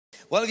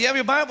Well, if you have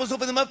your Bibles,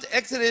 open them up to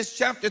Exodus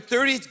chapter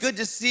 30. It's good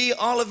to see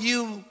all of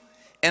you.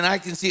 And I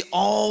can see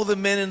all the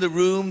men in the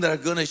room that are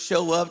going to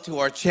show up to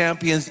our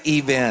Champions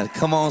event.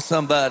 Come on,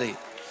 somebody.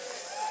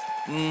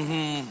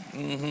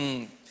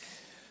 And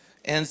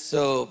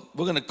so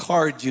we're going to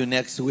card you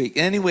next week.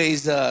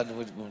 Anyways, we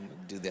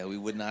wouldn't do that. We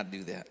would not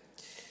do that.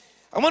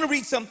 I want to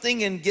read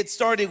something and get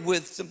started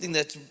with something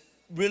that's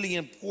really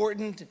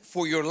important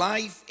for your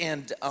life.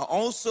 And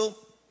also,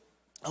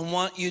 I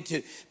want you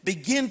to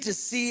begin to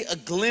see a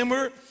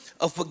glimmer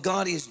of what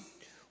God is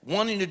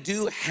wanting to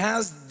do,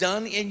 has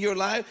done in your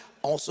life,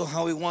 also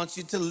how he wants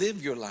you to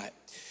live your life.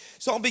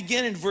 So I'll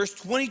begin in verse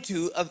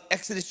 22 of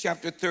Exodus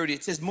chapter 30.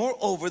 It says,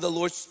 "Moreover, the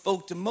Lord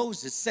spoke to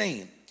Moses,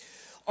 saying,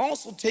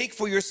 also take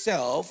for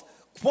yourself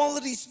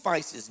quality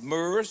spices,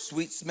 myrrh,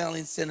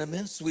 sweet-smelling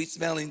cinnamon,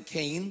 sweet-smelling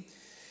cane,"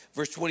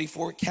 verse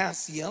 24,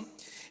 "cassia,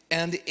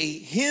 and a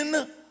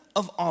hin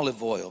of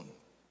olive oil.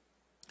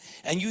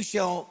 And you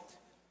shall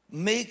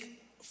make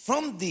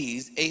from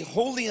these a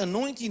holy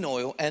anointing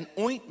oil and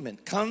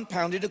ointment,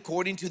 compounded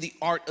according to the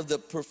art of the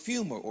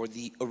perfumer," or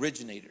the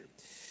originator.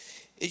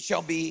 "It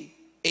shall be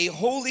a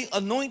holy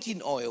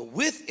anointing oil.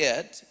 With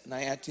it," and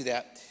I add to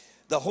that,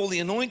 "the holy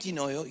anointing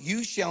oil,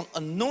 you shall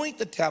anoint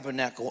the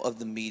tabernacle of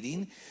the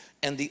meeting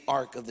and the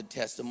ark of the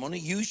testimony.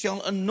 You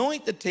shall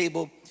anoint the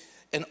table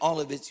and all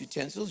of its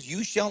utensils.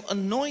 You shall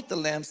anoint the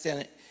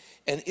lampstand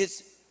and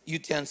its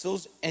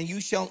utensils, and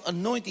you shall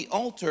anoint the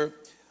altar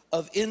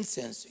of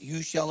incense.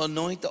 You shall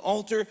anoint the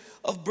altar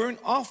of burnt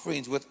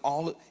offerings with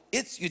all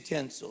its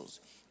utensils,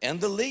 and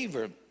the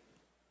laver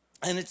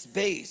and its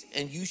base,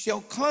 and you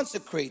shall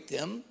consecrate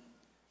them,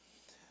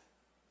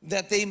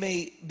 that they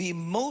may be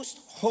most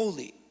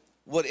holy.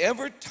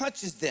 Whatever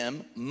touches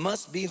them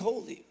must be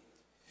holy.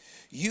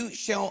 You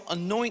shall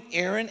anoint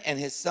Aaron and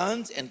his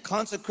sons and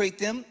consecrate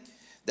them,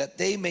 that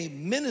they may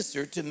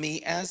minister to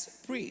me as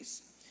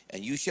priests.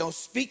 And you shall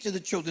speak to the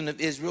children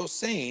of Israel,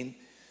 saying,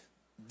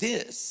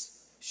 this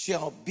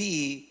shall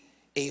be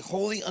a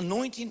holy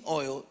anointing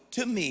oil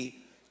to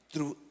me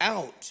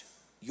throughout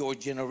your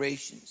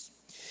generations.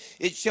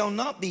 It shall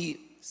not be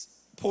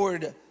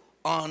poured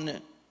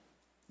on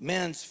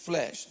man's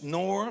flesh,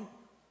 nor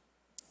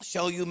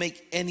shall you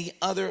make any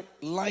other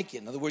like it."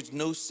 In other words,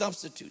 no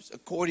substitutes,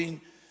 "according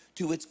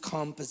to its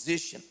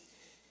composition.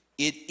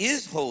 It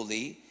is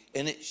holy,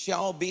 and it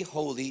shall be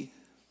holy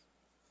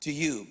to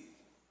you."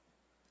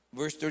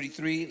 Verse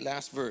 33,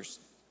 last verse.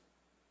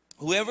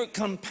 "Whoever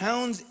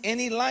compounds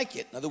any like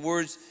it," in other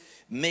words,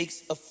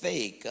 makes a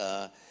fake,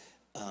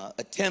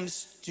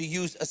 attempts to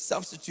use a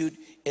substitute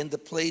in the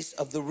place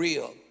of the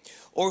real,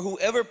 "or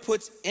whoever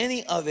puts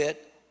any of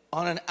it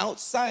on an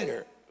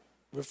outsider,"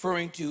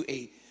 referring to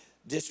a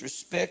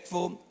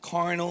disrespectful,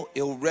 carnal,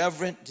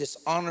 irreverent,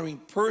 dishonoring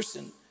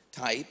person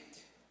type,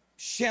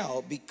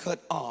 "shall be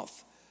cut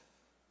off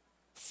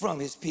from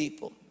his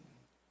people."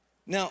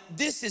 Now,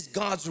 this is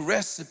God's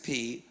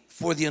recipe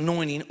for the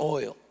anointing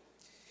oil.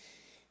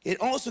 It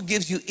also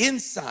gives you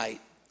insight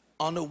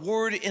on a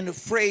word and a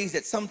phrase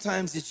that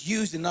sometimes it's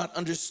used and not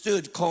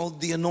understood,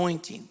 called the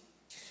anointing.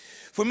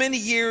 For many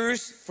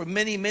years,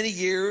 many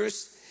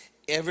years,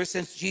 ever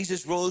since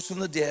Jesus rose from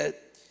the dead,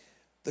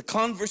 the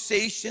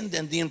conversation,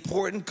 and the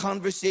important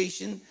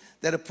conversation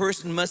that a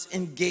person must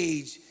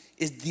engage,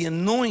 is the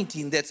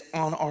anointing that's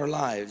on our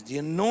lives, the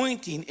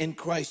anointing in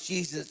Christ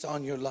Jesus that's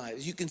on your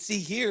lives. You can see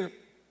here,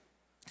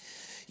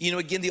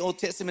 again, the Old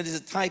Testament is a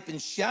type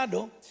and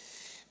shadow,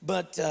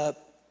 but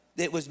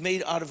it was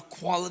made out of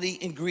quality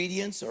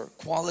ingredients, or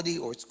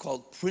it's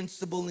called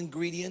principal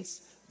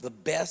ingredients, the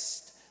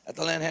best that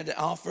the land had to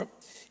offer.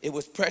 It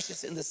was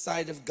precious in the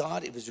sight of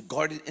God. It was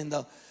regarded in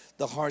the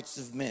hearts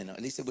of men,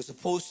 at least it was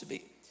supposed to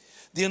be.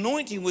 The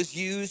anointing was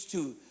used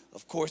to,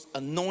 of course,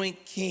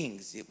 anoint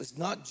kings. It was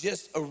not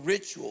just a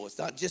ritual. It's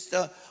not just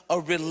a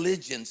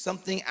religion.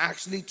 Something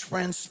actually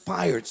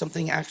transpired.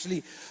 Something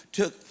actually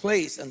took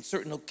place on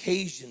certain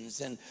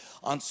occasions and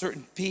on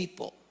certain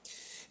people.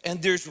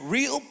 And there's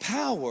real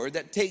power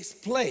that takes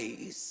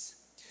place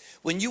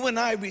when you and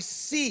I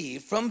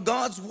receive from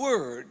God's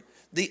word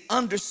the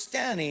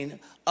understanding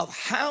of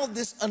how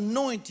this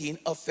anointing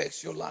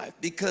affects your life.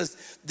 Because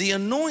the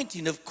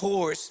anointing, of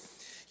course,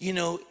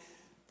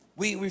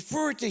 we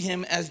refer to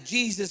him as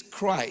Jesus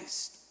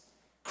Christ.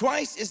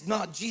 Christ is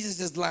not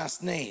Jesus'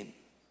 last name.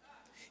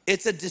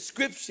 It's a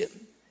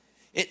description.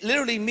 It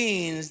literally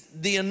means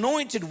the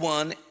anointed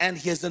one and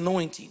his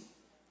anointing.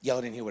 Y'all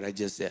didn't hear what I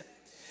just said.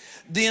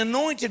 The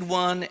anointed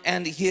one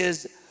and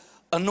his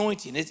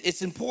anointing.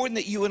 It's important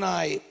that you and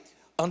I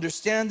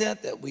understand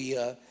that we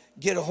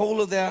get a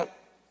hold of that.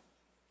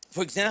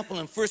 For example,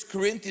 in 1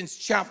 Corinthians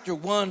chapter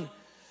 1,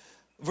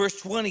 verse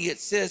 20, it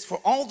says, "For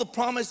all the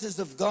promises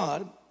of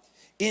God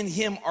in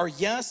him are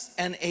yes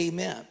and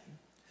amen,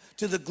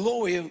 to the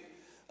glory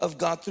of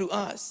God through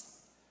us.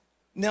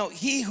 Now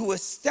he who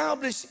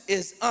established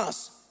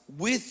us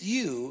with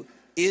you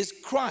is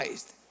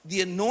Christ,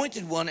 the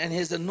anointed one, and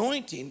his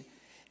anointing,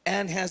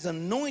 and has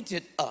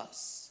anointed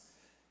us.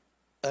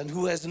 And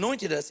who has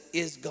anointed us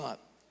is God."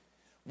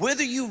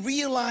 Whether you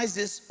realize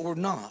this or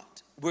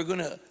not, we're going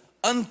to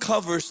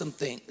uncover some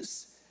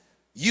things.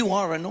 You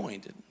are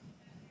anointed.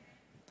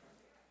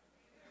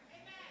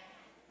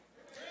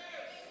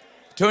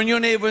 Turn your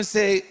neighbor and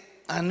say,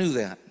 I knew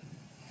that.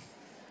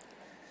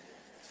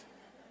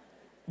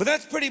 But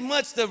that's pretty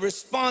much the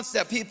response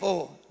that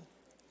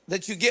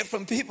you get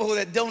from people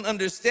that don't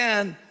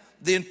understand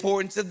the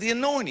importance of the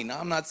anointing. Now,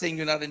 I'm not saying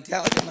you're not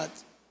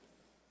intelligent.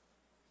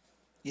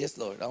 Yes,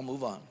 Lord, I'll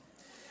move on.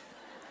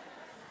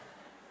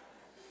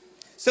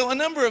 So a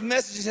number of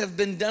messages have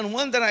been done.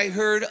 One that I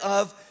heard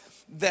of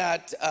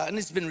that, and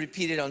it's been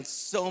repeated on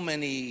so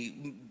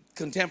many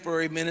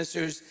contemporary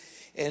ministers,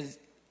 and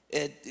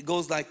it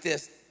goes like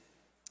this.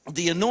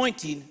 The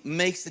anointing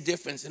makes the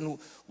difference. And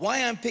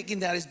why I'm picking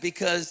that is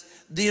because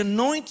the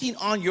anointing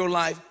on your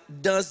life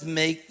does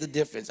make the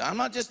difference. I'm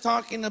not just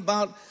talking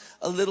about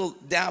a little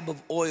dab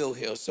of oil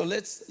here. So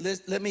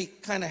let me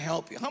kind of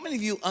help you. How many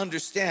of you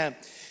understand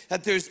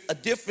that there's a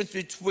difference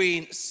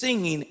between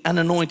singing and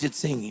anointed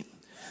singing?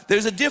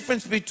 There's a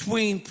difference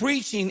between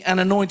preaching and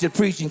anointed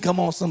preaching. Come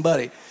on,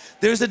 somebody.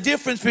 There's a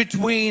difference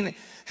between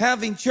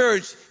having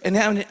church and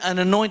having an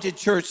anointed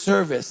church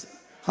service.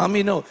 How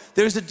many know?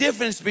 There's a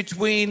difference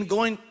between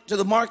going to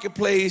the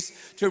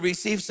marketplace to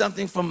receive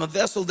something from a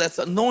vessel that's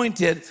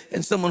anointed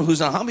and someone who's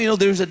not. How many know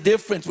there's a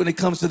difference when it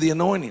comes to the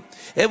anointing?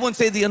 Everyone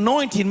say the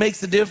anointing makes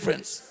the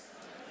difference.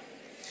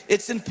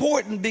 It's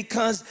important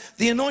because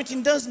the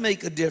anointing does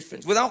make a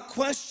difference. Without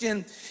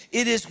question,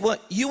 it is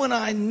what you and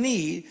I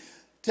need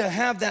to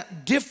have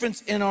that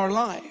difference in our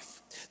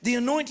life. The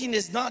anointing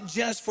is not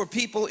just for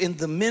people in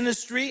the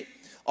ministry,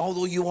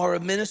 although you are a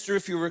minister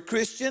if you're a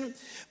Christian,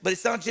 but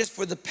it's not just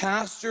for the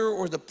pastor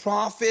or the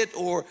prophet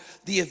or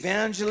the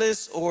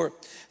evangelist or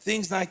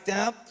things like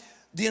that.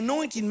 The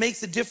anointing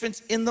makes a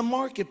difference in the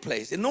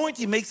marketplace. The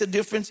anointing makes a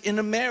difference in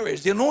a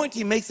marriage. The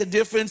anointing makes a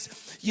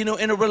difference,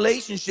 in a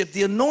relationship.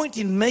 The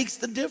anointing makes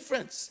the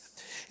difference.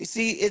 You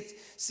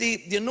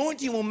see, the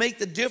anointing will make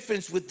the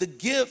difference with the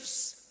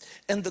gifts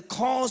and the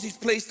calls he's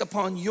placed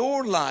upon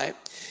your life.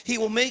 He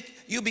will make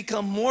you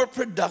become more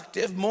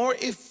productive, more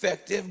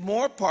effective,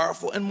 more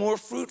powerful, and more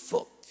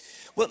fruitful.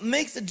 What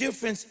makes the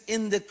difference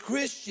in the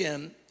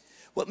Christian,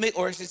 what makes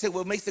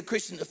the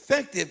Christian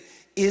effective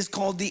is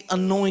called the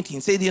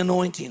anointing. Say the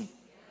anointing.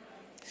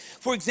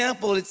 For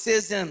example, it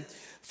says in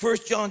 1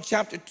 John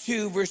chapter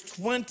 2, verse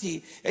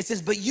 20, it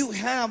says, but you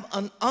have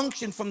an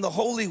unction from the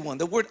Holy One.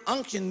 The word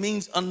unction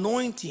means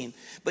anointing,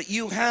 but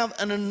you have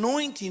an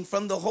anointing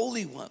from the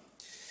Holy One.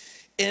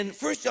 In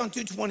 1 John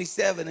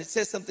 2:27, it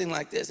says something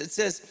like this. It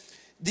says,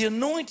 the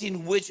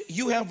anointing which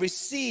you have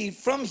received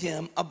from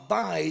him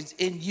abides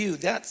in you.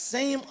 That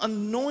same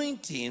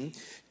anointing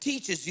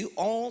teaches you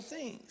all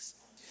things.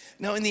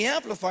 Now, in the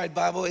Amplified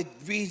Bible, it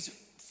reads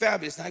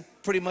fabulous. And I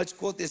pretty much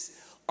quote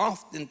this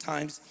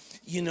oftentimes,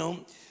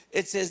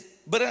 It says,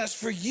 but as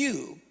for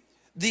you,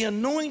 the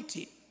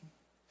anointing,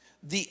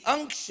 the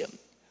unction,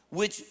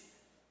 which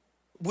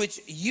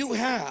you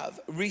have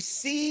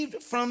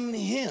received from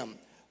him,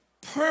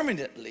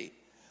 permanently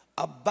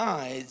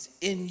abides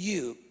in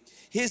you.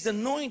 His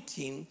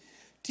anointing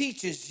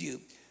teaches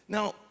you.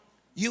 Now,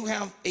 you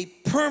have a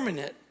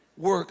permanent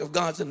work of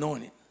God's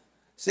anointing.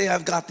 Say,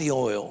 I've got the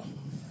oil.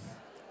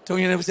 Tell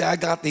your neighbor, say, I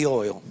got the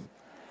oil.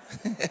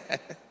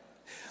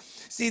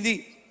 See,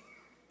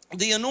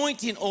 the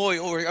anointing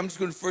oil, or I'm just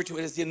going to refer to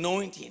it as the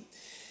anointing,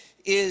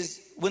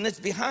 is when it's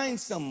behind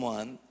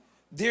someone,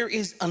 there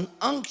is an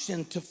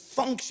unction to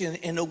function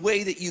in a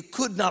way that you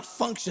could not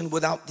function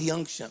without the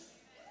unction.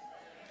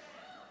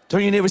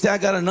 Turn your neighbor and say, I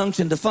got an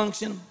unction to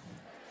function.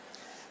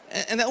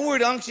 And that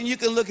word unction, you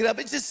can look it up.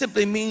 It just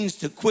simply means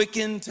to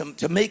quicken,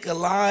 to make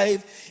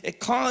alive. It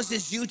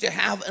causes you to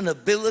have an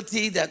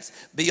ability that's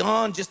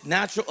beyond just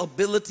natural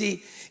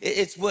ability.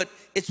 It's what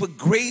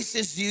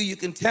graces you. You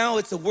can tell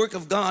it's a work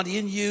of God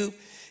in you.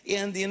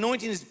 And the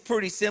anointing is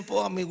pretty simple.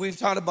 I mean, we've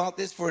taught about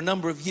this for a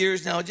number of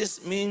years now. It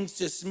just means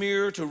to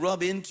smear, to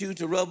rub into,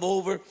 to rub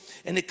over.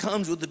 And it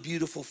comes with a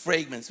beautiful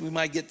fragrance. We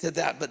might get to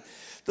that. But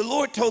the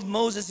Lord told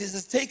Moses, he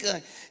says, take a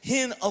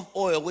hin of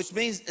oil, which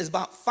means it's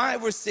about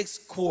 5 or 6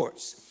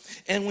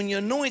 quarts. And when you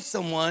anoint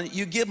someone,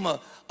 you give them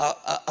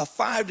a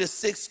 5 to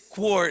 6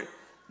 quart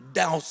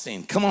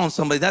dousing. Come on,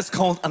 somebody. That's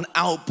called an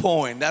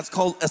outpouring. That's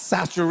called a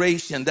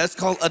saturation. That's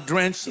called a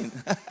drenching.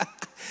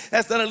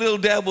 That's not a little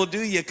dab will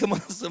do you. Come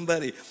on,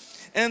 somebody.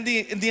 And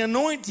the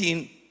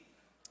anointing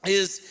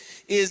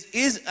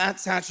is at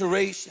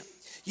saturation.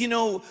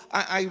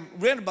 I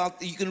read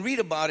about, you can read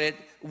about it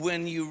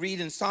when you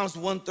read in Psalms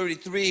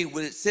 133,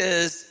 where it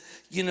says,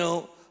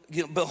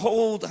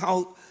 behold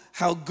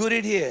how good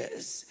it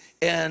is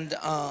and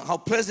how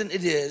pleasant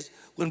it is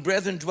when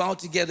brethren dwell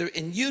together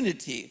in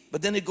unity.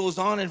 But then it goes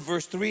on in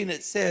verse 3 and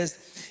it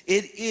says,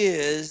 it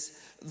is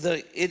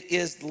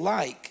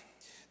like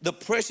the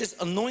precious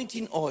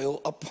anointing oil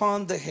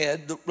upon the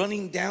head,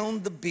 running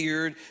down the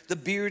beard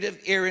of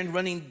Aaron,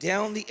 running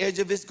down the edge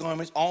of his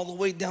garments, all the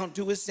way down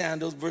to his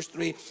sandals. Verse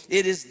 3,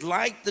 it is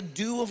like the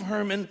dew of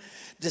Hermon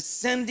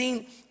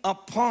descending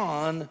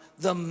upon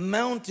the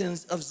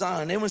mountains of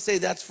Zion. Everyone say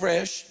that's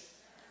fresh.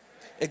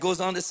 It goes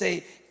on to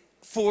say,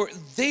 For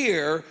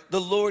there the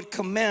Lord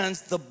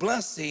commands the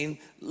blessing,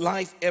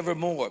 life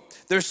evermore.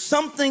 There's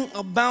something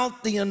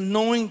about the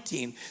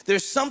anointing.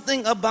 There's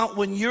something about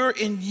when you're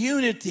in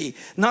unity,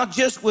 not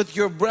just with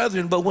your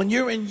brethren, but when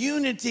you're in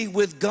unity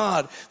with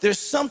God, there's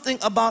something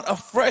about a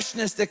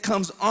freshness that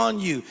comes on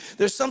you.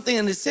 There's something,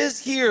 and it says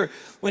here,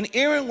 when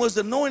Aaron was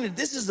anointed,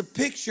 this is a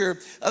picture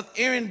of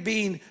Aaron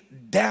being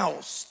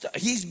doused.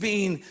 He's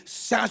being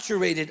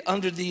saturated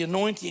under the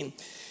anointing.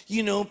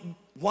 You know,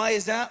 why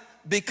is that?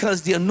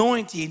 Because the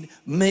anointing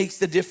makes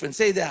the difference.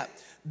 Say that.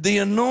 The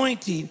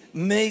anointing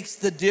makes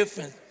the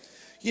difference.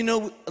 You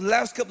know, the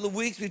last couple of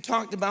weeks we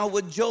talked about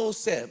what Joel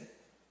said.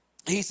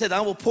 He said, I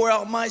will pour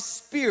out my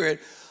spirit.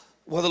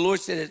 Well, the Lord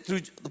said it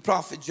through the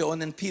prophet Joel,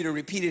 and then Peter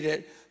repeated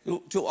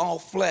it to all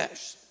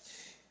flesh.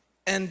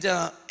 And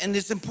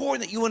it's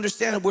important that you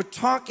understand that we're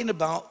talking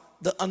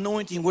about the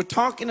anointing. We're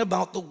talking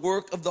about the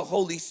work of the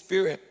Holy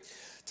Spirit.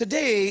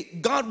 Today,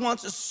 God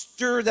wants to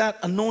stir that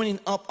anointing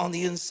up on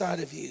the inside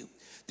of you.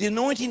 The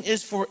anointing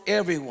is for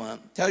everyone.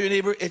 Tell your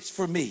neighbor, it's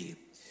for me.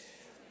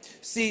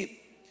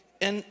 See,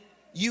 and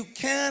you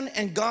can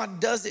and God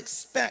does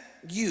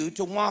expect you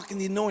to walk in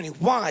the anointing.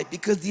 Why?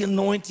 Because the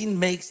anointing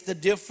makes the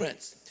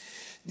difference.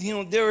 You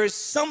know, there is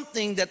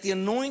something that the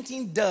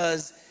anointing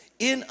does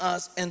in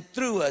us and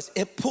through us.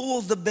 It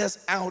pulls the best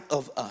out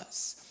of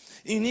us.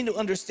 You need to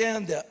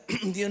understand that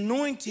the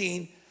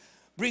anointing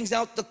brings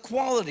out the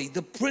quality,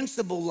 the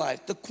principal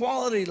life, the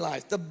quality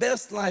life, the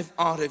best life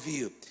out of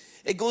you.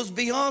 It goes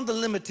beyond the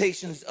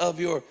limitations of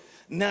your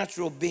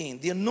natural being.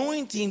 The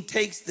anointing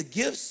takes the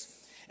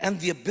gifts and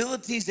the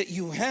abilities that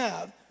you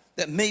have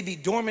that may be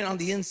dormant on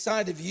the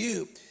inside of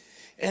you.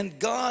 And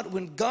God,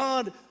 when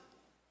God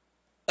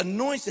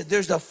anoints it,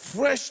 there's a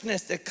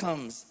freshness that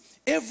comes.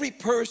 Every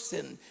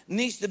person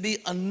needs to be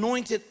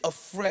anointed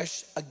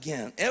afresh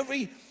again.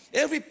 Every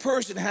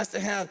person has to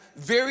have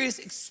various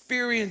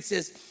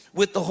experiences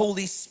with the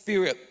Holy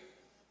Spirit.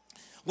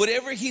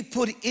 Whatever he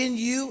put in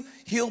you,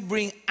 he'll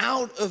bring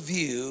out of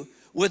you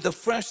with the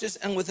freshness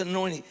and with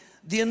anointing.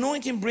 The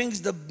anointing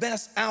brings the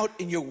best out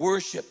in your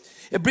worship.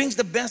 It brings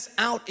the best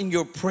out in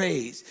your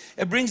praise.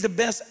 It brings the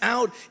best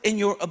out in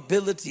your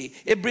ability.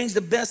 It brings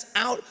the best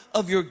out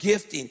of your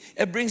gifting.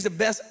 It brings the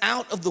best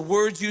out of the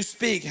words you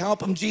speak.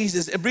 Help him,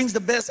 Jesus. It brings the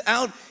best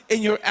out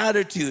in your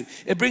attitude.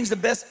 It brings the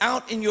best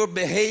out in your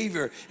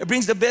behavior. It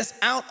brings the best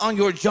out on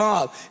your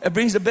job. It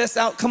brings the best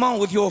out, come on,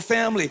 with your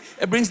family.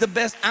 It brings the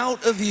best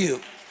out of you.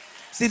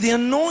 See, the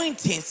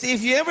anointing, see,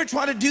 if you ever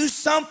try to do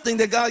something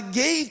that God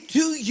gave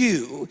to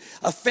you,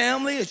 a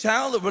family, a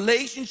child, a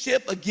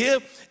relationship, a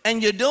gift,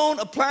 and you don't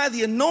apply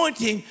the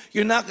anointing,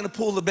 you're not going to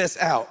pull the best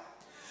out.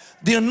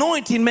 The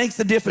anointing makes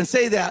the difference.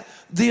 Say that.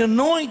 The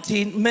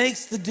anointing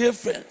makes the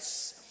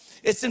difference.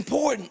 It's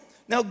important.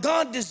 Now,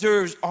 God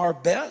deserves our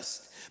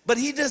best, but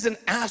he doesn't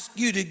ask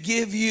you to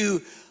give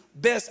you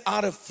best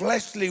out of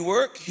fleshly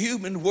work,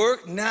 human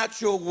work,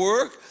 natural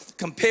work,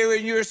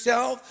 comparing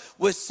yourself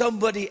with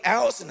somebody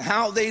else and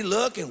how they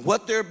look and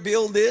what their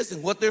build is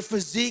and what their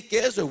physique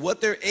is or what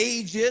their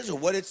age is or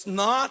what it's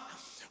not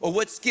or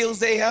what skills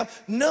they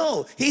have.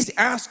 No, he's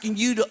asking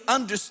you to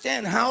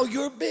understand how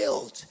you're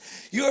built.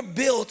 You're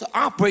built to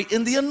operate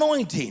in the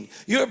anointing.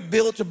 You're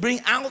built to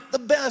bring out the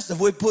best of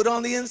what we put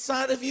on the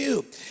inside of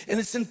you. And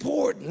it's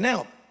important.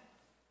 Now,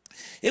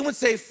 it would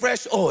say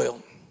fresh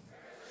oil.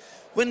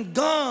 When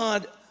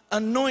God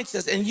anoints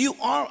us, and you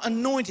are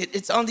anointed,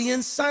 it's on the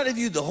inside of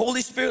you. The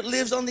Holy Spirit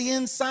lives on the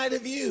inside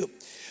of you.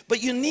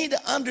 But you need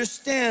to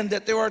understand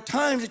that there are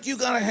times that you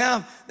got to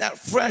have that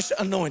fresh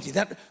anointing,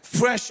 that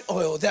fresh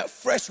oil, that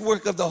fresh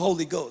work of the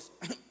Holy Ghost.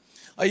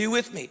 Are you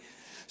with me?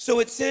 So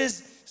it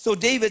says, so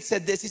David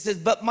said this, he says,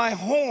 but my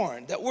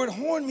horn, that word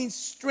horn means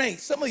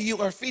strength. Some of you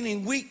are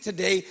feeling weak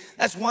today.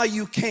 That's why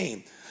you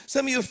came.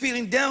 Some of you are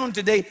feeling down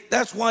today.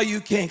 That's why you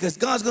came, because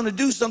God's going to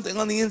do something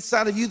on the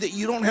inside of you that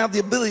you don't have the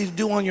ability to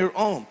do on your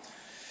own.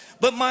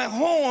 But my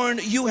horn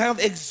you have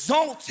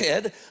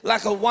exalted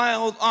like a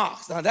wild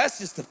ox. Now that's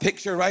just a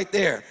picture right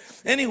there.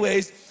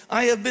 Anyways,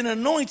 I have been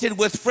anointed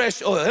with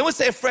fresh oil. Everyone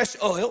say fresh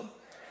oil.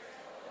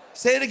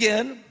 Say it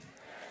again.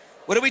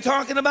 What are we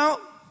talking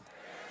about?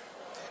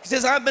 He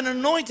says, I've been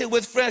anointed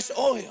with fresh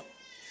oil.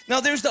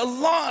 Now there's a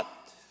lot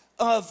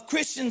of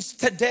Christians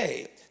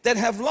today that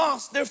have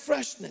lost their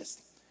freshness.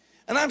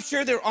 And I'm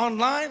sure they're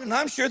online, and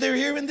I'm sure they're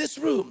here in this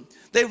room.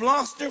 They've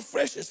lost their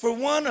freshness for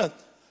one of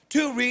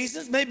two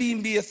reasons, maybe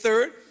even be a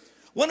third.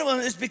 One of them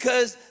is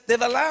because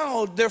they've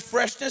allowed their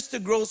freshness to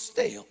grow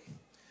stale.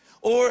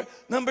 Or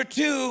number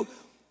two,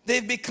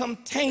 they've become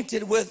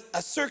tainted with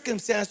a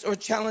circumstance or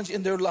challenge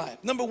in their life.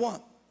 Number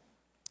one,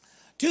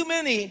 too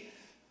many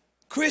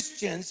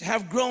Christians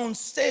have grown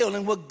stale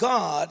in what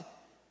God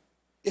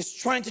is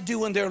trying to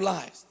do in their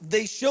lives.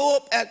 They show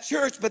up at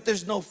church, but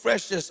there's no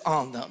freshness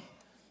on them.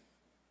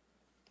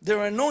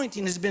 Their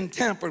anointing has been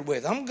tampered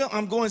with.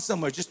 I'm going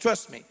somewhere, just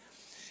trust me.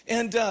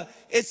 And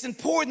it's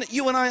important that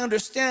you and I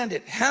understand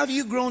it. Have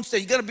you grown stale?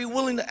 You got to be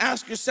willing to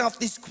ask yourself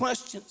these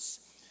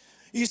questions.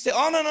 You say,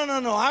 oh,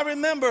 no, I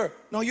remember.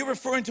 No, you're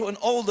referring to an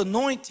old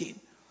anointing.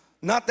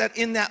 Not that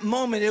in that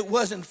moment it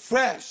wasn't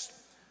fresh.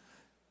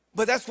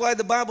 But that's why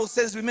the Bible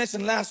says, we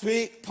mentioned last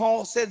week,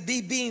 Paul said,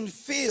 be being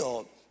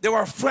filled. There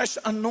are fresh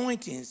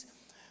anointings.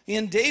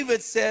 And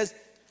David says,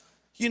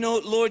 you know,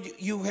 Lord,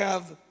 you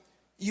have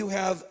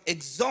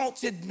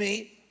exalted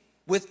me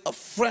with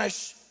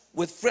fresh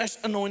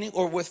anointing,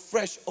 or with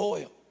fresh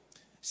oil.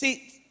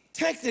 See,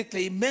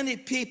 technically, many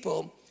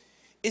people,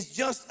 it's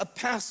just a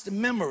past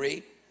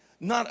memory,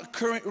 not a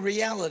current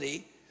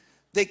reality.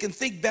 They can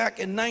think back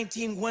in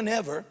 19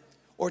 whenever,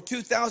 or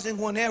 2000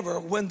 whenever,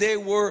 when they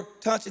were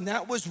touched, and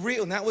that was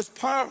real, and that was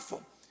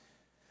powerful.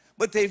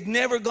 But they've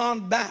never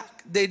gone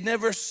back. They've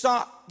never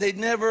sought. They've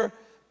never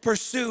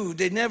pursued.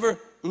 They never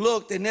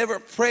looked. They never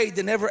prayed.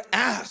 They never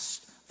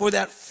asked for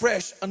that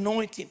fresh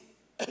anointing.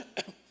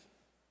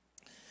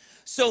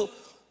 So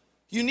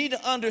you need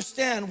to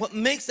understand what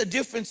makes a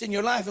difference in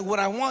your life, and what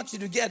I want you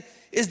to get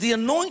is the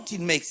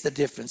anointing makes the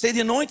difference. Say,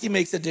 the anointing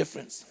makes a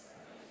difference.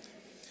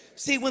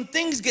 See, when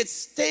things get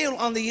stale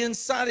on the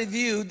inside of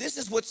you, this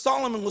is what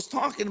Solomon was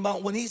talking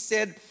about when he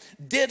said,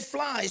 dead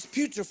flies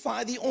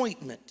putrefy the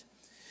ointment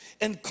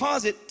and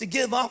cause it to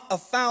give off a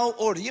foul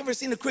odor. You ever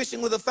seen a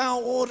Christian with a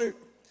foul odor?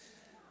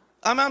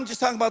 I'm just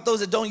talking about those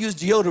that don't use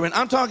deodorant.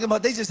 I'm talking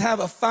about they just have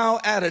a foul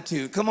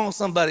attitude. Come on,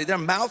 somebody. Their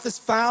mouth is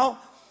foul.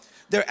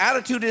 Their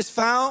attitude is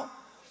foul.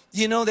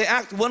 You know, they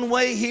act one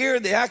way here,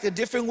 they act a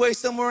different way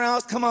somewhere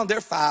else. Come on,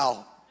 they're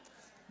foul.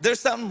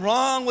 There's something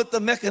wrong with the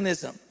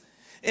mechanism.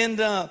 And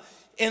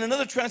in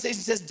another translation,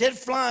 it says, dead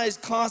flies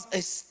cause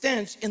a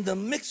stench in the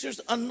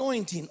mixer's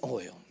anointing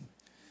oil.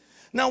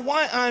 Now,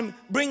 why I'm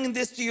bringing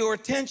this to your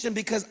attention,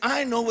 because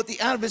I know what the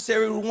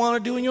adversary would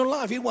want to do in your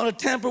life. He want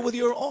to tamper with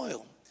your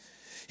oil.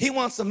 He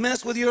wants to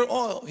mess with your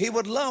oil. He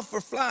would love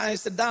for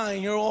flies to die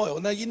in your oil.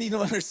 Now, you need to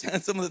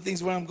understand some of the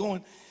things where I'm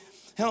going,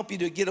 help you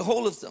to get a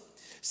hold of them.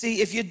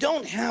 See, if you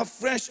don't have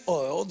fresh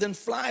oil, then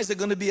flies are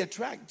going to be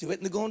attracted to it,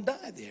 and they're going to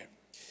die there.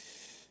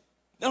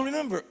 Now,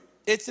 remember,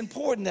 it's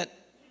important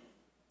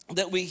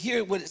that we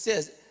hear what it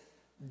says.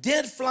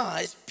 Dead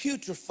flies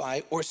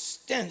putrefy or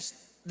stench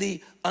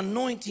the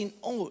anointing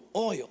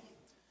oil.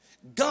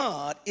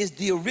 God is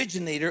the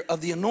originator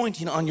of the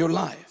anointing on your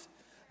life.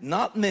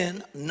 Not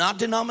men, not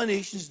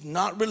denominations,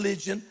 not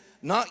religion,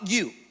 not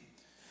you.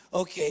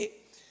 Okay,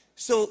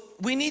 so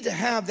we need to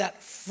have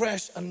that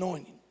fresh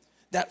anointing,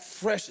 that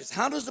freshness.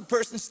 How does a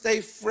person stay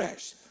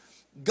fresh?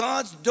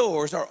 God's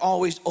doors are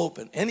always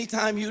open.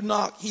 Anytime you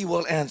knock, he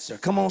will answer.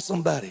 Come on,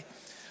 somebody.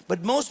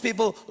 But most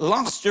people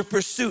lost their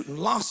pursuit and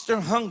lost their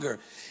hunger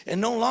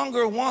and no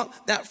longer want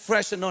that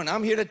fresh anointing.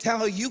 I'm here to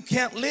tell you, you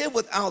can't live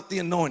without the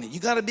anointing. You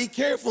got to be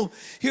careful.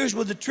 Here's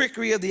where the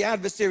trickery of the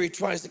adversary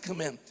tries to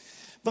come in.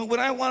 But what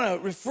I want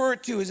to refer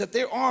to is that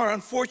there are,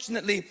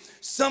 unfortunately,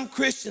 some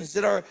Christians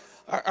that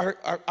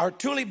are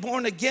truly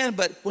born again,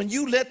 but when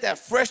you let that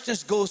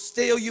freshness go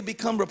stale, you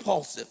become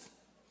repulsive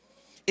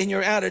in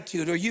your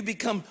attitude, or you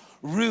become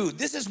rude.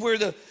 This is where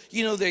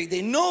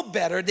they know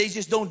better, they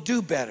just don't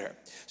do better.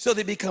 So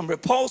they become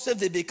repulsive,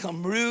 they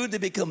become rude, they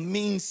become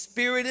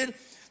mean-spirited,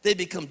 they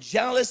become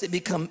jealous, they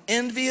become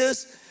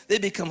envious, they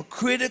become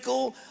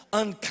critical,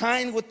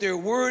 unkind with their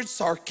words,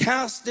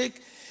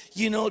 sarcastic,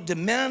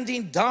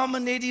 demanding,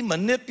 dominating,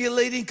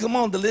 manipulating. Come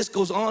on, the list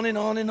goes on and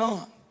on and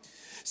on.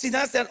 See,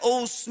 that's that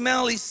old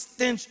smelly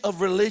stench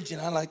of religion,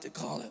 I like to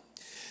call it.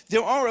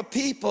 There are a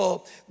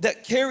people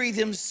that carry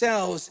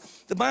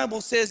themselves, the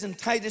Bible says in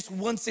Titus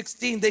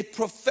 1:16, they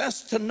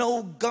profess to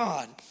know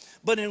God,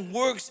 but in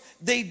works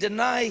they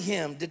deny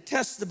him,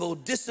 detestable,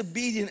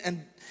 disobedient,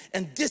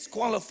 and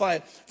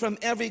disqualified from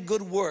every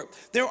good work.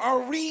 There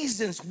are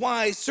reasons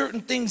why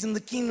certain things in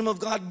the kingdom of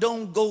God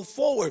don't go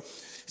forward.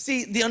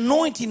 See, the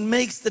anointing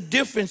makes the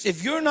difference.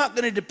 If you're not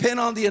going to depend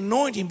on the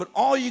anointing, but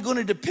all you're going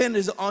to depend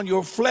is on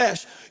your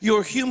flesh,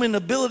 your human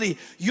ability,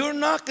 you're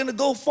not going to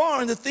go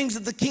far in the things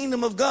of the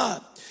kingdom of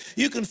God.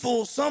 You can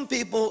fool some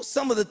people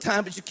some of the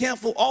time, but you can't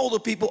fool all the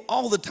people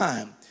all the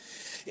time,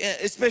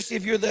 especially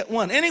if you're that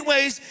one.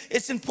 Anyways,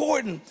 it's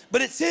important.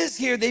 But it says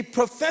here they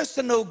profess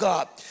to know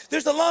God.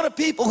 There's a lot of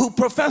people who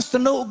profess to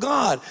know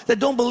God that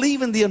don't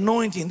believe in the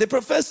anointing. They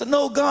profess to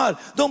know God,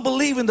 don't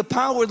believe in the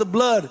power of the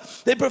blood.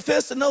 They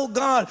profess to know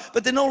God,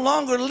 but they no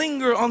longer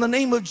linger on the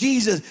name of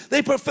Jesus.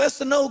 They profess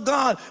to know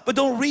God, but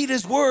don't read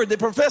his word. They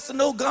profess to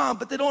know God,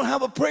 but they don't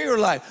have a prayer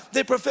life.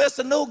 They profess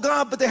to know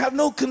God, but they have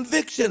no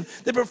conviction.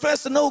 They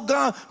profess to know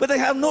God, but they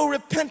have no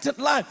repentant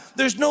life.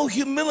 There's no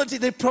humility.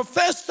 They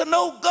profess to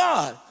know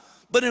God,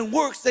 but in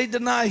works they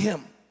deny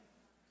him.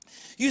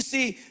 You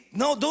see,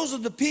 no, those are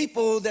the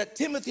people that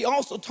Timothy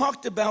also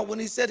talked about when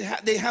he said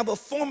they have a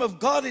form of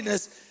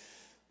godliness,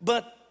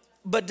 but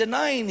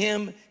denying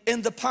him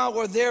in the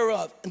power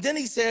thereof. And then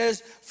he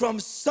says, from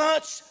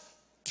such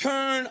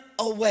turn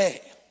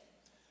away.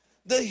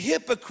 The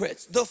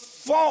hypocrites, the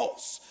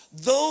false,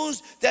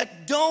 those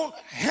that don't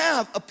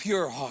have a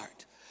pure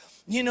heart.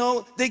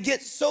 They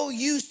get so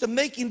used to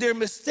making their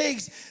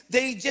mistakes,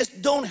 they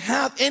just don't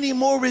have any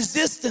more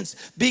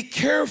resistance. Be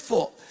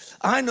careful.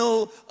 I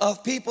know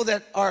of people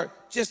that are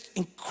just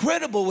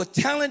incredible with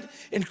talent,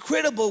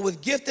 incredible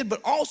with gifted,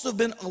 but also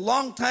been a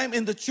long time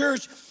in the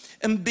church,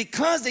 And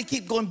because they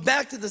keep going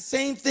back to the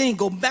same thing,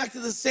 go back to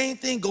the same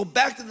thing, go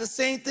back to the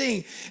same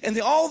thing, and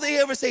all they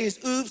ever say is,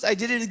 oops, I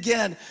did it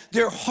again.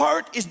 Their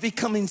heart is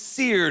becoming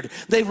seared.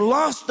 They've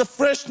lost the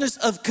freshness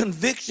of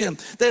conviction.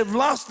 They've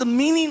lost the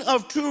meaning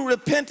of true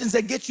repentance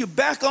that gets you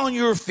back on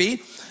your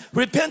feet.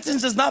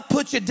 Repentance does not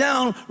put you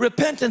down.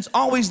 Repentance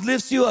always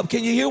lifts you up.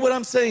 Can you hear what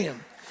I'm saying?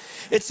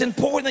 It's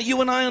important that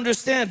you and I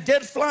understand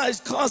dead flies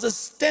cause a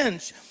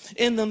stench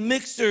in the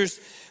mixer's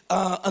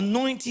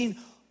anointing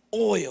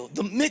oil.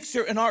 The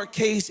mixer in our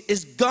case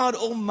is God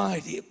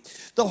Almighty,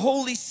 the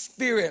Holy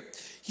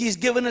Spirit. He's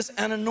given us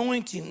an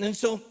anointing. And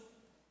so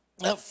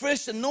a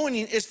fresh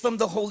anointing is from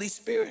the Holy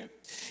Spirit.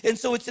 And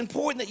so it's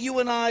important that you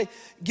and I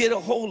get a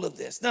hold of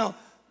this. Now,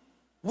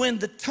 when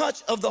the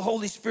touch of the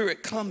Holy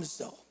Spirit comes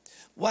though,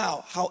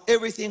 wow, how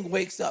everything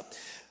wakes up.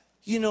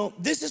 You know,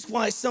 this is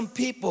why some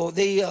people,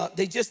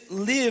 they just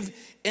live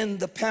in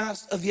the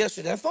past of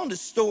yesterday. I found a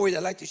story that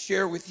I'd like to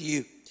share with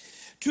you.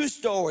 True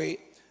story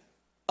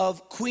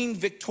of Queen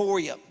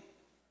Victoria,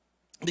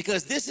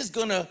 because this is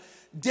going to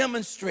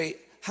demonstrate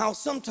how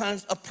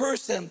sometimes a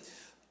person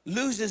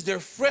loses their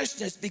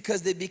freshness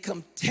because they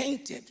become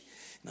tainted.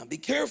 Now be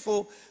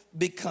careful,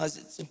 because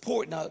it's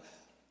important.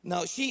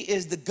 Now she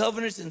is the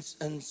governess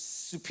and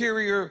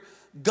superior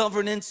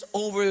governance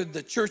over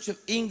the Church of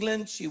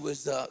England. She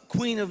was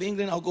Queen of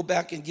England. I'll go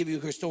back and give you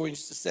her story in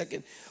just a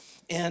second.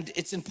 And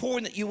it's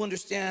important that you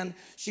understand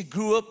she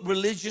grew up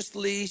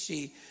religiously.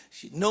 She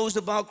knows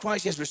about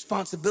Christ. She has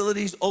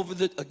responsibilities over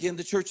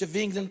the Church of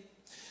England.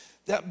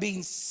 That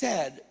being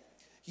said,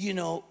 you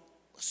know,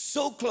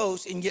 so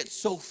close and yet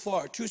so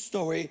far. True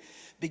story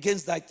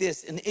begins like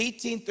this. In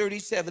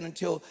 1837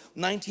 until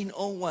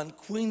 1901,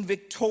 Queen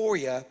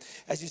Victoria,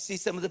 as you see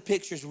some of the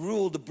pictures,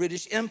 ruled the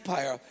British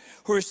Empire.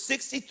 Her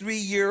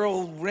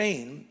 63-year-old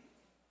reign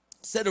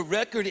set a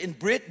record in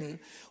Britain,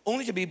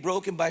 only to be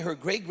broken by her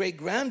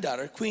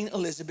great-great-granddaughter, Queen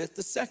Elizabeth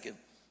II.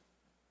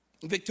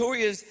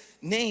 Victoria's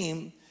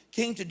name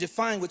came to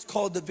define what's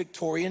called the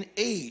Victorian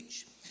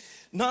Age.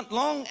 Not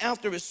long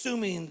after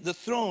assuming the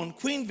throne,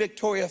 Queen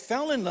Victoria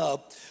fell in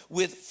love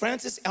with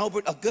Francis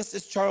Albert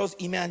Augustus Charles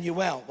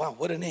Emmanuel. Wow,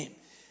 what a name.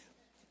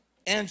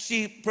 And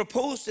she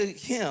proposed to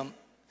him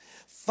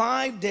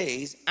 5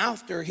 days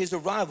after his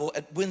arrival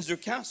at Windsor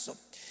Castle.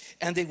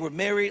 And they were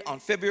married on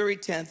February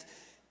 10th,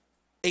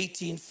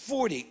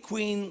 1840.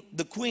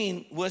 The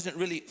queen wasn't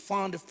really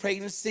fond of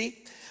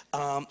pregnancy.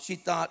 She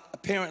thought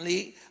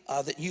apparently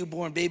that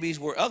newborn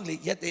babies were ugly,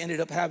 yet they ended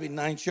up having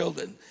 9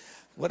 children.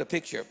 What a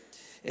picture,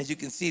 as you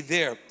can see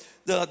there.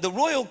 The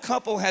royal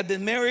couple had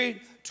been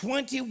married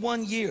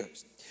 21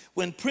 years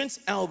when Prince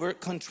Albert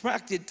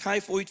contracted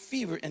typhoid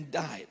fever and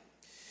died.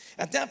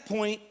 At that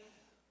point,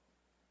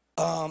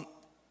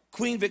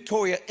 Queen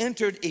Victoria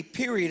entered a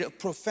period of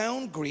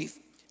profound grief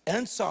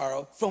and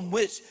sorrow from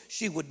which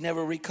she would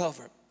never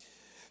recover.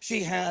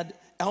 She had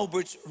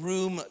Albert's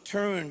room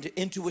turned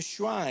into a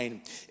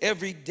shrine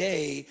every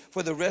day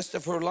for the rest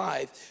of her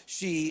life.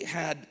 She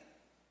had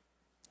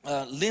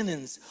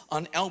linens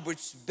on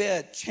Albert's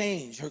bed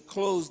changed,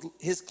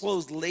 his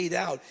clothes laid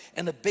out,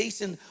 and a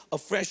basin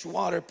of fresh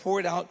water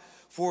poured out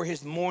for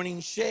his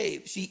morning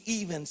shave. She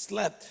even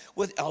slept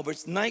with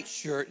Albert's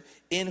nightshirt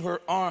in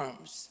her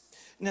arms.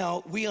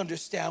 Now, we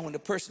understand when a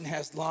person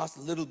has lost,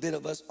 a little bit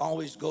of us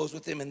always goes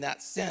with them in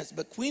that sense.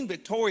 But Queen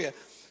Victoria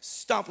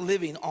stopped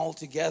living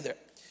altogether.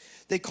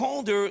 They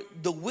called her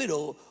the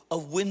widow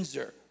of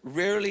Windsor.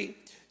 Rarely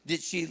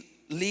did she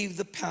leave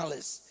the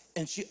palace,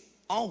 and she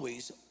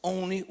always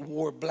only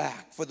wore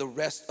black for the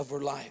rest of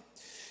her life.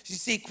 You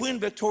see, Queen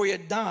Victoria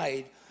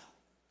died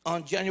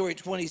on January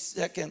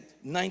 22nd,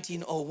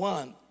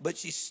 1901, but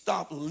she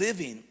stopped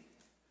living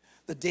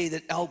the day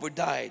that Albert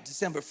died,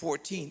 December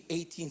 14,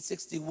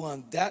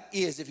 1861. That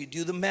is, if you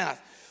do the math,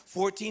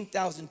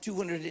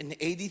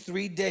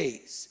 14,283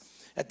 days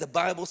that the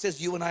Bible says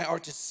you and I are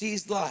to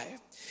seize life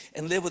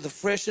and live with a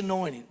fresh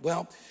anointing.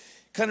 Well,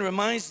 kind of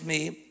reminds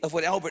me of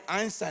what Albert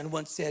Einstein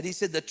once said. He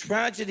said, the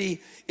tragedy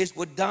is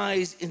what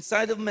dies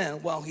inside of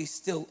man while he's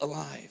still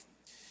alive.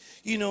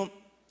 You know,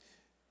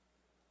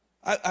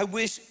 I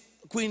wish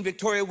Queen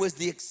Victoria was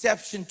the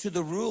exception to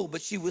the rule,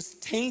 but she was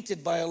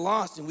tainted by a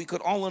loss, and we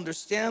could all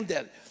understand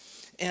that.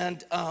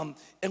 And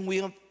we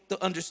have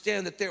to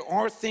understand that there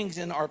are things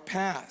in our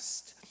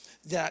past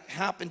that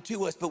happen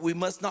to us, but we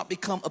must not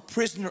become a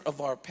prisoner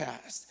of our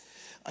past.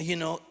 You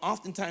know,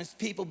 oftentimes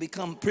people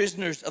become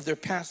prisoners of their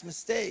past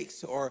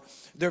mistakes or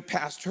their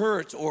past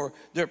hurts or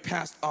their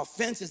past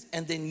offenses,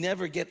 and they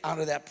never get out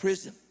of that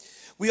prison.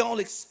 We all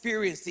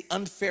experience the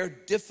unfair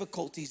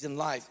difficulties in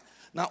life.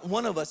 Not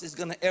one of us is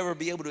going to ever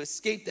be able to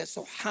escape that.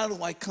 So how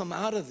do I come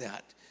out of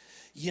that?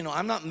 You know,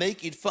 I'm not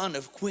making fun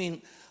of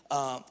Queen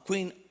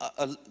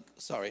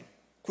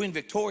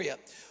Victoria.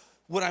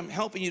 What I'm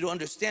helping you to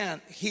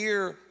understand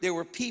here, there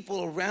were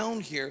people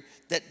around here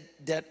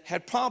that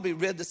had probably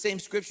read the same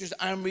scriptures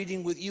I'm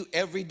reading with you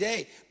every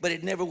day, but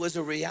it never was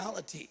a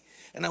reality.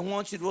 And I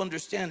want you to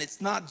understand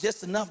it's not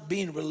just enough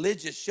being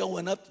religious,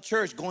 showing up to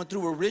church, going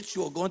through a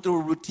ritual, going through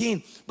a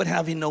routine, but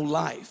having no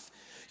life.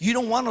 You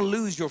don't want to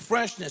lose your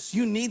freshness.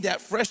 You need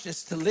that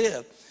freshness to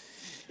live.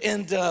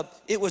 And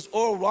it was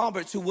Oral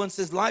Roberts who once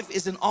says, life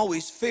isn't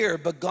always fair,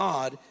 but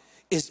God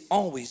is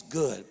always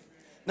good.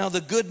 Now,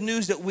 the good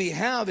news that we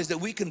have is that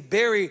we can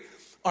bury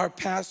our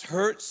past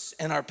hurts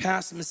and our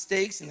past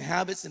mistakes and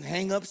habits and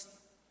hang-ups.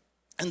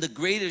 And the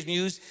greatest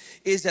news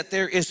is that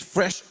there is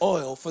fresh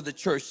oil for the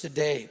church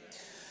today.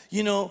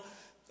 You know,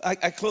 I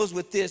close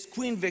with this.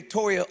 Queen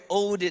Victoria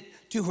owed it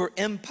to her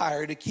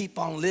empire to keep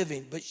on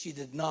living, but she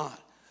did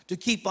not. To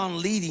keep on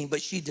leading,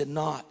 but she did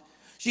not.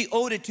 She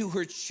owed it to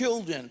her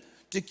children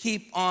to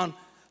keep on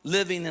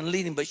living and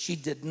leading, but she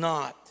did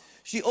not.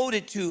 She owed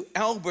it to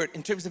Albert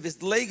in terms of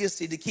his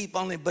legacy to keep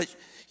on living, but,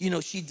 you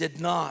know, she did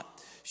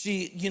not.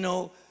 She, you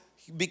know,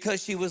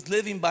 because she was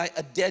living by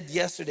a dead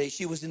yesterday.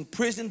 She was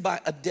imprisoned by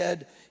a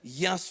dead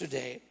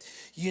yesterday.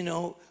 You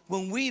know,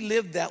 when we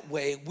live that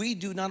way, we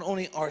do not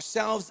only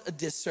ourselves a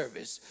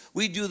disservice,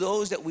 we do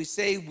those that we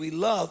say we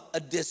love a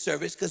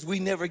disservice because we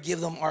never give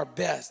them our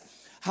best.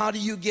 How do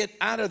you get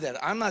out of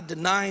that? I'm not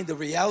denying the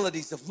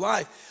realities of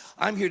life.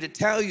 I'm here to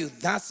tell you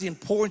that's the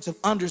importance of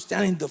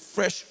understanding the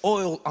fresh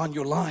oil on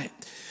your life.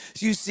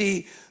 You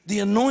see, the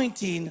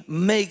anointing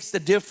makes the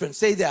difference.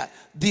 Say that.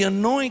 The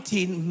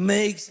anointing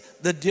makes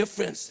the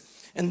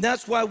difference. And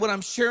that's why what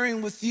I'm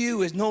sharing with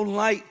you is no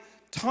light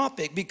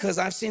topic, because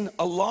I've seen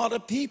a lot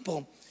of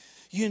people,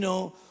 you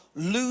know,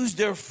 lose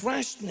their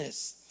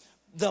freshness.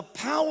 The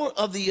power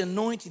of the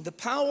anointing, the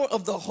power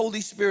of the Holy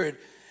Spirit,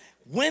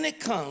 when it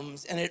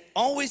comes, and it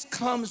always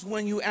comes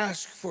when you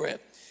ask for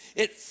it,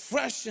 it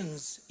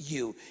freshens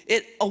you,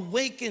 it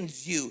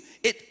awakens you,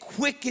 it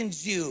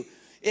quickens you,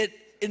 it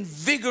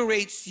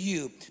invigorates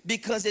you,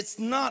 because it's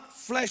not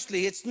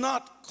fleshly, it's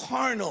not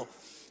carnal,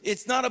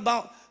 it's not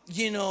about,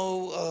 you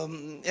know,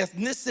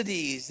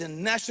 ethnicities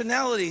and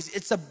nationalities.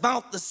 It's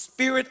about the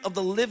Spirit of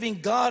the living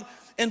God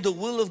and the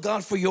will of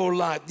God for your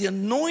life. The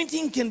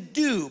anointing can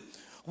do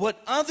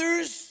what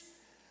others,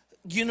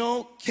 you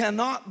know,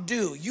 cannot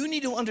do. You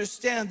need to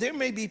understand there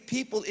may be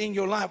people in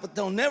your life, but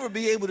they'll never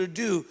be able to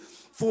do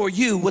for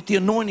you what the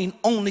anointing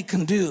only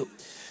can do.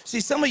 See,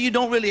 some of you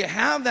don't really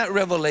have that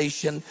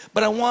revelation,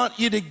 but I want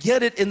you to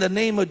get it in the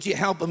name of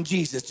help them,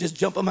 Jesus. Just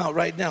jump them out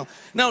right now.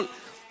 Now,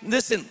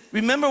 listen,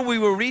 remember we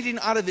were reading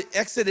out of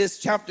Exodus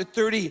chapter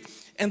 30,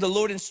 and the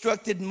Lord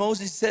instructed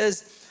Moses,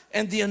 says,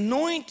 and the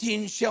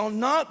anointing shall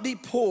not be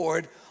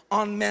poured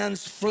on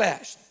man's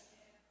flesh.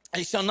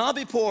 It shall not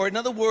be poured. In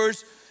other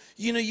words,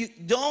 you know, you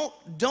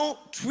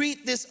don't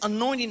treat this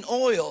anointing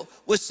oil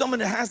with someone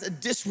that has a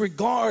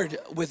disregard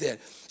with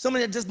it,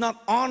 someone that does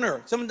not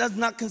honor, someone that does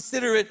not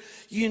consider it,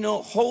 you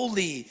know,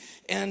 holy.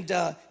 And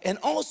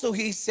also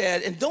he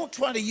said, and don't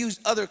try to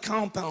use other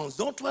compounds.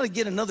 Don't try to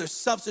get another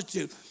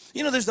substitute.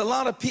 You know, there's a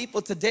lot of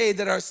people today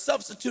that are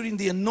substituting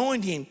the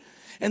anointing,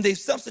 and they've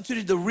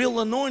substituted the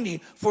real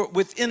anointing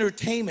with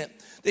entertainment.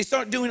 They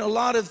start doing a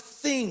lot of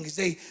things.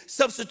 They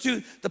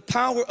substitute the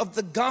power of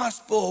the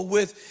gospel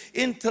with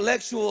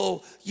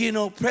intellectual, you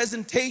know,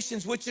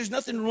 presentations, which there's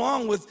nothing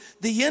wrong with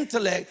the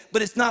intellect,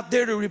 but it's not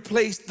there to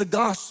replace the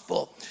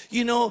gospel.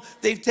 You know,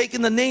 they've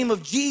taken the name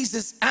of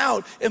Jesus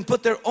out and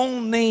put their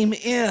own name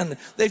in.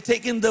 They've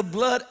taken the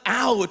blood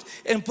out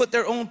and put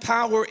their own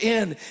power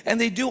in. And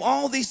they do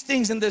all these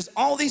things, and there's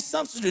all these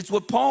substitutes.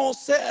 What Paul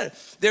said,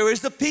 there is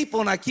the people,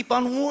 and I keep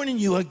on warning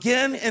you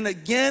again and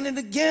again and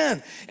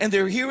again, and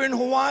they're here in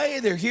Hawaii,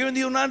 they're here in the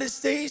United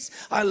States.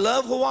 I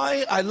love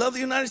Hawaii, I love the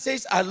United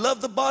States, I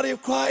love the body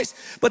of Christ,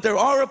 but there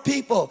are a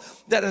people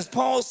that, as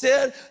Paul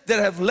said, that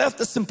have left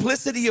the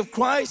simplicity of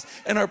Christ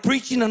and are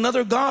preaching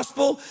another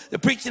gospel. They're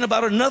preaching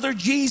about another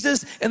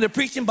Jesus, and they're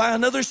preaching by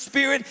another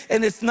spirit,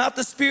 and it's not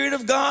the Spirit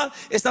of God,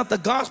 it's not the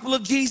gospel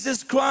of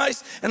Jesus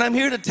Christ. And I'm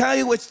here to tell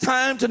you it's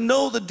time to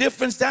know the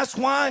difference. That's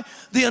why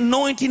the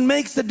anointing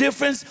makes the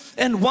difference,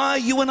 and why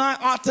you and I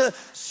ought to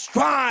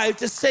strive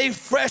to stay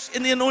fresh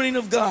in the anointing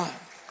of God.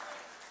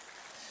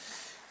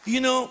 You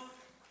know,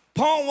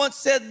 Paul once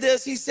said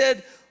this. He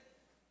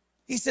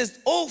says,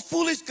 oh,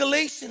 foolish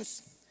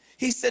Galatians.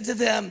 He said to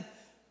them,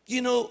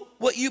 you know,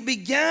 what you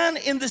began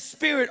in the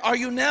spirit, are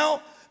you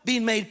now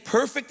being made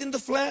perfect in the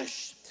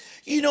flesh?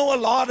 You know, a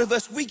lot of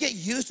us, we get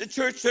used to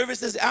church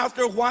services.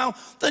 After a while,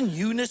 the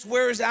newness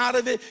wears out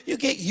of it. You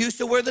get used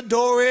to where the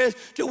door is,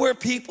 to where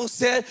people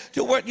sit,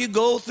 to what you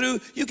go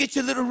through. You get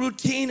your little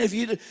routine. If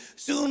you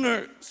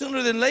sooner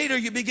than later,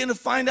 you begin to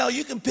find out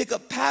you can pick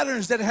up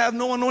patterns that have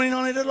no anointing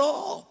on it at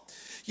all.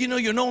 You know,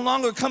 you're no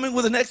longer coming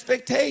with an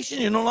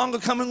expectation. You're no longer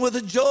coming with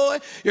a joy.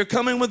 You're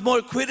coming with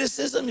more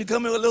criticism. You're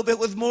coming a little bit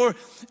with more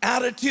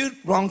attitude.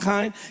 Wrong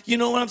kind. You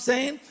know what I'm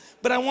saying?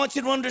 But I want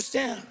you to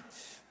understand.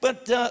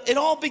 But it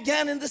all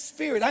began in the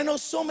Spirit. I know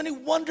so many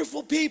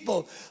wonderful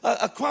people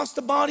across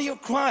the body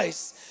of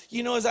Christ.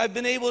 You know, as I've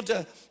been able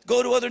to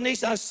go to other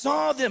nations, I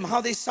saw them,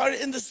 how they started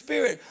in the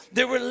Spirit.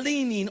 They were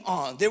leaning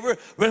on, they were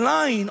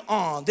relying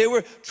on, they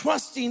were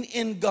trusting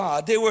in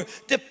God, they were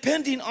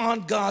depending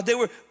on God, they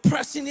were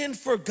pressing in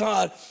for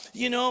God.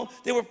 You know,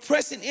 they were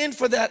pressing in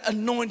for that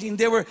anointing.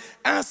 They were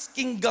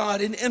asking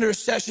God in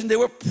intercession. They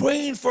were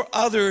praying for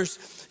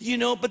others, you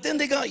know, but then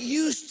they got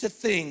used to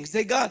things.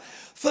 They got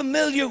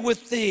familiar with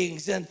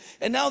things, and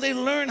now they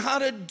learn how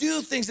to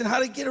do things and how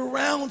to get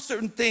around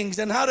certain things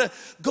and how to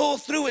go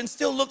through and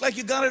still look like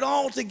you got it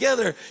all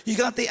together. You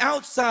got the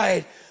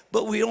outside,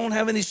 but we don't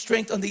have any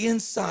strength on the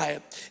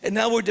inside. And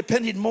now we're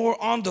depending more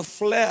on the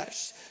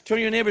flesh. Turn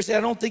to your neighbor and say,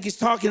 I don't think he's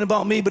talking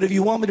about me, but if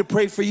you want me to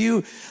pray for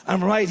you,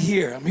 I'm right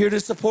here. I'm here to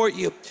support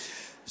you.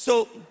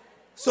 So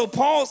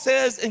Paul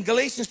says in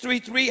Galatians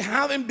 3:3,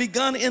 having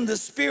begun in the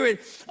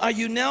spirit, are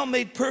you now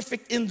made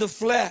perfect in the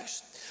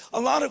flesh? A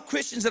lot of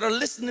Christians that are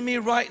listening to me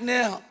right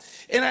now,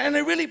 and I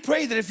really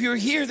pray that if you're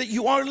here that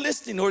you are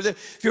listening, or that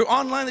if you're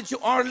online that you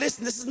are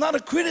listening, this is not a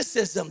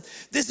criticism.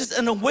 This is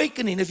an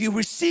awakening. If you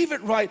receive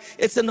it right,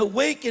 it's an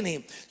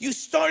awakening. You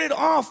started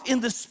off in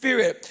the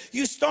spirit.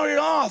 You started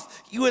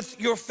off with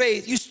your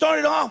faith. You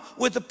started off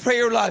with the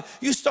prayer life.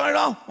 You started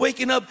off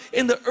waking up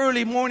in the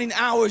early morning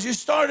hours. You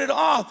started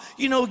off,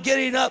 you know,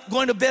 getting up,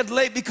 going to bed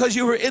late because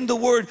you were in the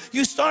Word.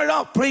 You started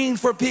off praying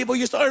for people.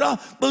 You started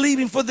off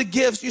believing for the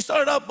gifts. You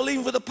started off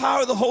believing for the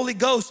power of the Holy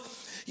Ghost.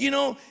 You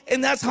know,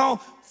 and that's how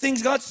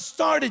things got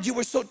started. You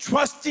were so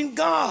trusting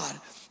God.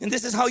 And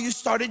this is how you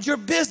started your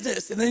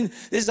business. And then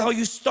this is how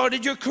you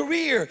started your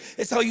career.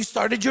 It's how you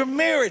started your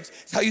marriage.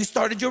 It's how you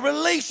started your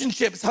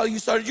relationship. It's how you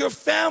started your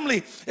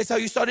family. It's how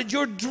you started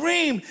your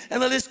dream.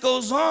 And the list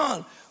goes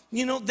on.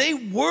 You know, they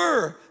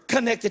were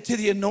connected to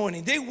the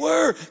anointing. They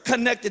were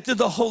connected to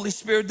the Holy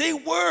Spirit. They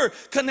were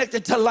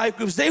connected to life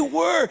groups. They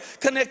were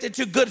connected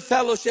to good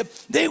fellowship.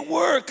 They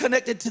were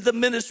connected to the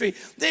ministry.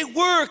 They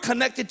were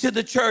connected to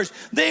the church.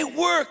 They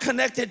were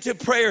connected to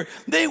prayer.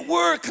 They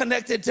were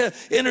connected to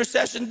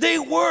intercession. They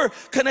were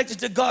connected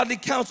to godly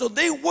counsel.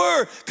 They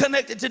were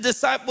connected to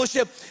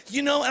discipleship.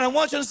 You know, and I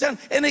want you to understand,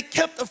 and it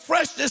kept the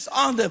freshness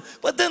on them.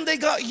 But then they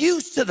got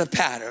used to the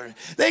pattern.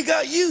 They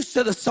got used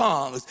to the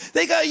songs.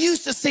 They got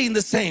used to seeing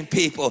the same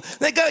people.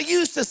 They got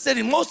used to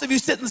sitting. Most of you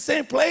sit in the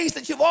same place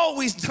that you've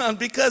always done,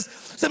 because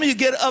some of you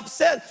get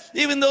upset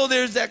even though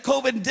there's that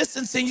COVID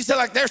distancing. You say,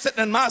 like, they're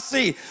sitting in my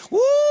seat.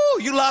 Woo,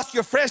 you lost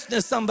your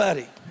freshness,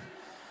 somebody.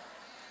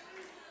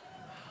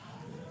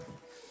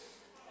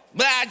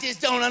 But I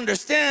just don't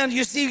understand.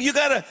 You see, you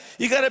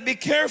gotta be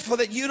careful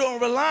that you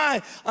don't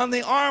rely on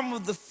the arm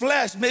of the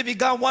flesh. Maybe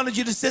God wanted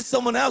you to sit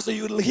someone else so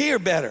you'd hear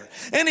better.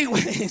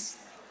 Anyways,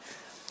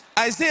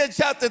 Isaiah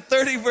chapter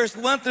 30, verse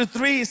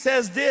 1-3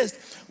 says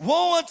this: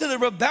 woe unto the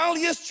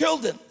rebellious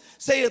children,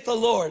 saith the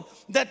Lord,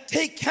 that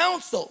take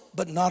counsel,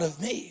 but not of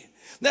me,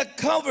 that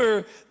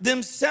cover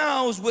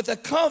themselves with a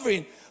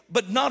covering,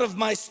 but not of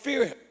my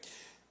spirit,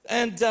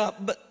 and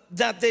but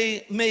that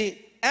they may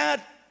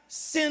add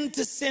sin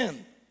to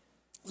sin.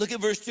 Look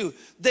at verse 2.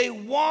 They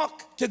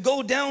walk to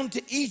go down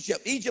to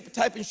Egypt. Egypt, a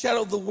type and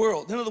shadow of the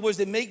world. In other words,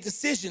 they make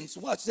decisions.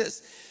 Watch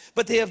this.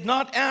 But they have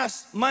not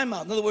asked my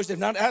mouth. In other words, they've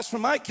not asked for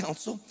my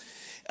counsel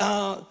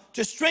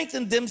to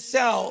strengthen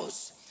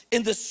themselves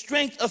in the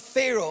strength of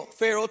Pharaoh.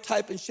 Pharaoh,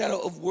 type and shadow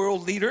of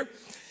world leader.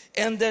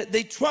 And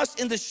they trust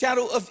in the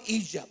shadow of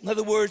Egypt. In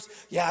other words,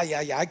 yeah,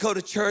 I go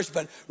to church,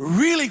 but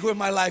really where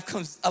my life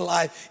comes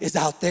alive is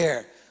out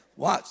there.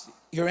 Watch.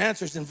 Your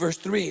answer's in verse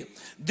 3.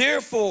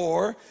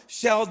 Therefore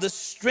shall the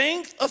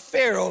strength of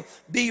Pharaoh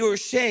be your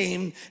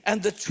shame,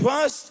 and the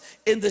trust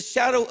in the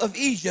shadow of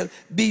Egypt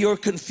be your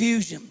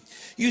confusion.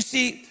 You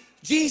see,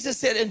 Jesus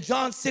said in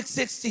John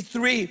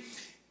 6:63,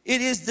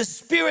 it is the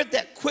spirit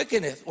that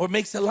quickeneth or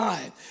makes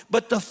alive,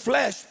 but the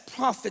flesh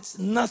profits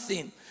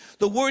nothing.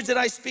 The words that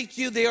I speak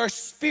to you, they are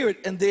spirit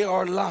and they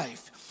are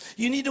life.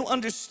 You need to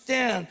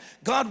understand,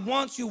 God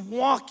wants you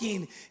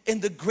walking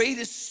in the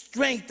greatest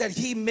strength that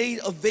He made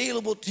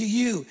available to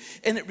you,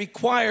 and it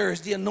requires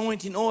the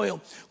anointing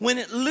oil. When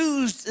it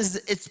loses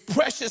its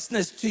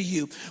preciousness to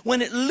you,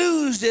 when it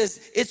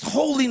loses its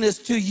holiness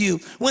to you,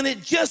 when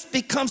it just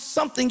becomes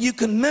something you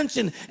can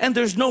mention and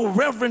there's no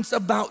reverence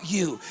about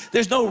you,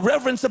 there's no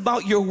reverence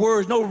about your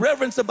words, no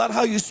reverence about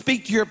how you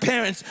speak to your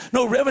parents,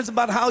 no reverence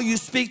about how you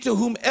speak to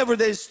whomever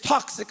that is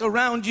toxic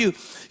around you,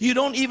 you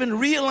don't even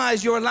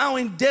realize you're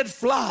allowing dead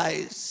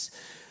flies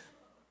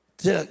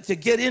to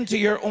get into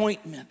your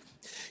ointment.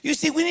 You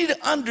see, we need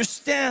to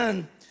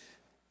understand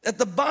that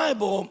the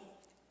Bible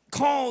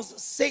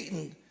calls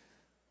Satan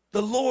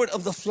the Lord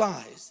of the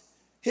flies.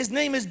 His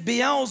name is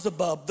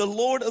Beelzebub, the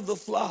Lord of the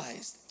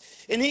flies.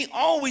 And he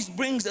always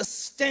brings a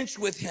stench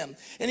with him.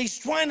 And he's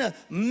trying to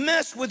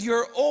mess with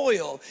your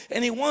oil.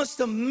 And he wants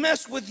to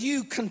mess with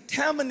you,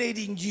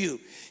 contaminating you.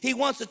 He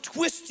wants to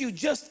twist you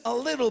just a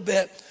little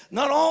bit,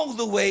 not all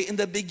the way in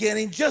the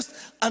beginning, just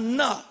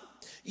enough.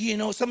 You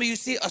know, some of you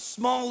see a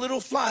small little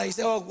fly. You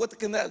say, oh, what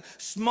can that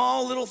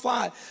small little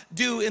fly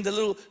do in the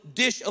little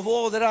dish of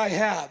oil that I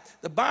have?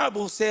 The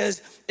Bible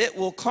says it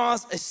will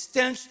cause a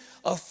stench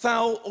of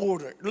foul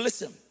odor.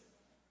 Listen,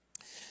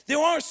 there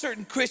are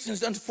certain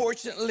Christians,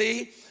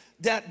 unfortunately,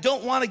 that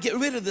don't want to get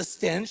rid of the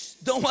stench,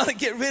 don't want to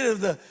get rid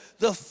of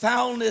the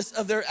foulness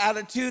of their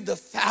attitude, the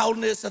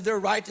foulness of their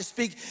right to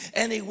speak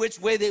any which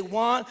way they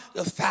want,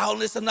 the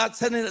foulness of not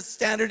setting a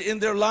standard in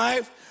their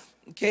life.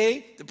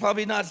 Okay, they're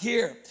probably not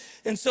here.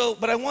 And so,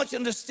 but I want you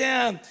to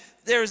understand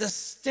there's a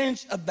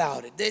stench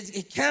about it.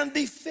 It can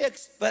be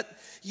fixed, but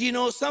you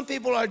know, some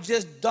people are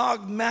just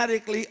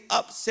dogmatically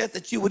upset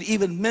that you would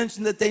even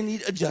mention that they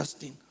need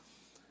adjusting.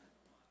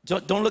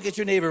 Don't look at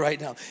your neighbor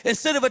right now.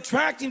 Instead of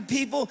attracting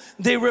people,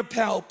 they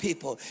repel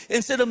people.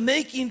 Instead of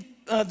making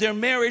their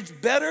marriage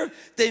better,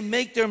 they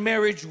make their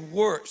marriage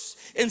worse.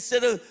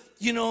 Instead of,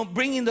 you know,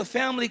 bringing the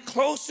family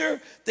closer,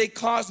 they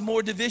cause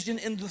more division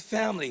in the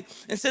family.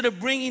 Instead of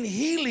bringing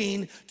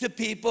healing to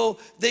people,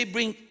 they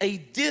bring a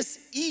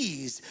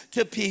dis-ease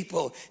to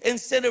people.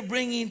 Instead of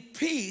bringing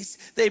peace,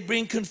 they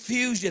bring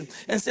confusion.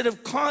 Instead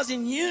of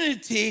causing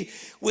unity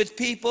with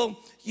people,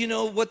 you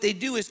know, what they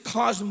do is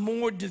cause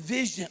more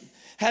division.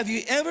 Have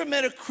you ever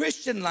met a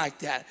Christian like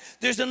that?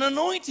 There's an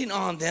anointing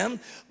on them,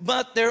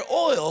 but their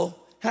oil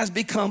has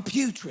become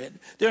putrid.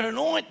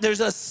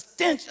 There's a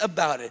stench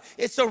about it.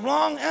 It's a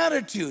wrong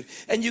attitude,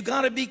 and you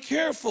got to be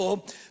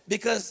careful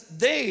because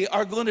they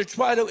are going to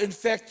try to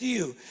infect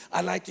you.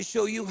 I'd like to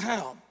show you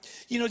how.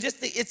 You know,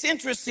 it's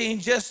interesting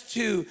just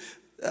to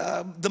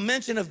the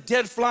mention of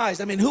dead flies.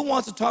 I mean, who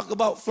wants to talk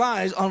about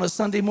flies on a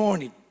Sunday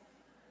morning?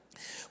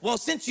 Well,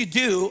 since you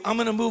do, I'm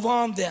going to move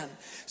on then.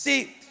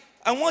 See,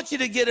 I want you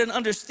to get an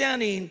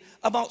understanding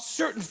about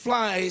certain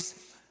flies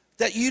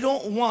that you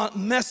don't want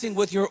messing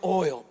with your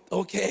oil,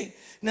 okay?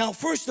 Now,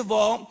 first of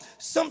all,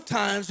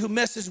 sometimes who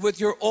messes with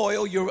your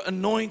oil, your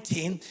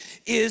anointing,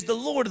 is the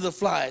Lord of the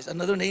Flies,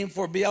 another name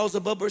for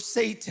Beelzebub or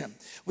Satan.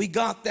 We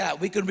got that.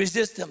 We can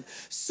resist him.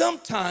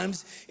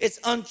 Sometimes it's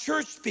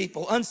unchurched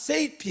people,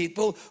 unsaved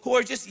people who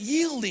are just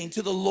yielding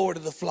to the Lord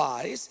of the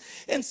Flies.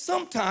 And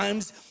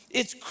sometimes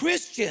it's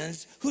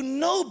Christians who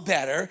know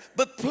better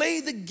but play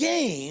the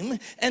game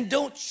and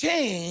don't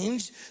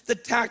change the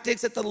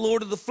tactics that the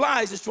Lord of the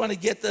Flies is trying to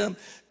get them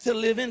to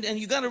live in. And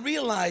you got to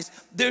realize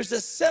there's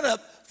a setup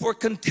for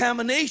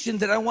contamination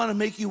that I want to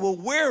make you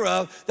aware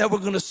of that we're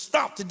going to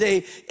stop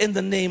today in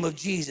the name of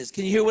Jesus.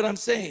 Can you hear what I'm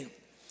saying?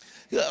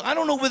 I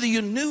don't know whether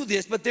you knew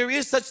this, but there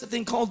is such a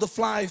thing called the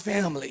fly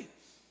family.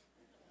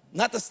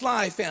 Not the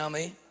sly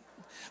family,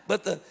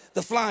 but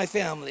the fly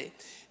family.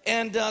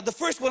 And the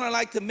first one I'd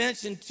like to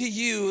mention to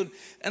you,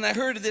 and I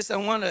heard of this, I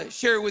want to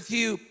share with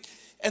you,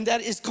 and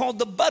that is called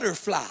the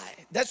butterfly.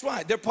 That's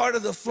right, they're part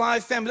of the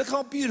fly family. Look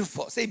how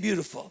beautiful, say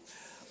beautiful.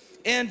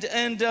 And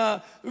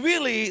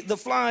really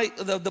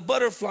the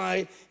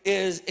butterfly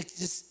is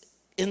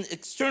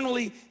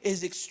externally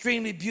is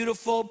extremely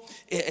beautiful.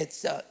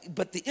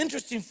 But the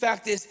interesting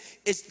fact is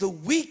it's the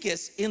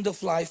weakest in the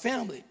fly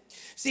family.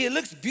 See, it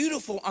looks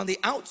beautiful on the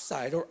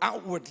outside or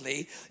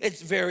outwardly.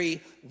 It's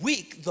very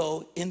weak,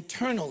 though,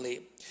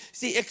 internally.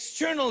 See,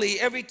 externally,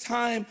 every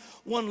time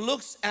one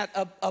looks at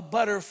a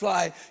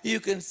butterfly, you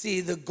can see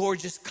the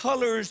gorgeous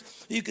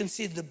colors. You can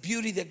see the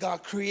beauty that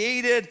God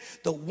created,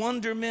 the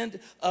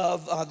wonderment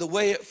of the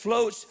way it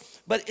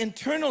floats. But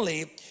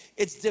internally,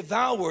 it's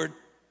devoured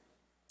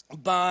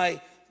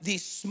by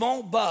these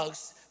small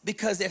bugs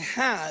because it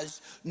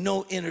has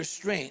no inner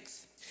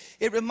strength.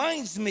 It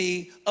reminds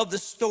me of the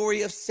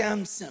story of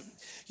Samson.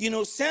 You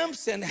know,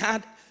 Samson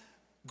had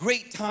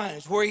great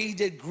times where he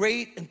did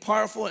great and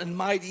powerful and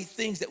mighty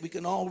things that we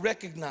can all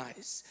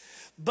recognize.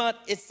 But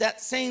it's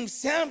that same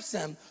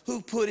Samson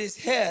who put his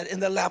head in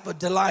the lap of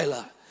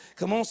Delilah.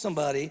 Come on,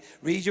 somebody,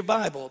 read your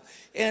Bible.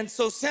 And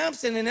so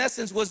Samson, in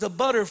essence, was a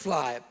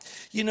butterfly.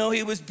 You know,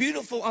 he was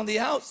beautiful on the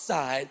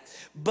outside,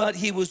 but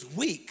he was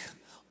weak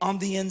on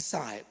the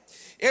inside.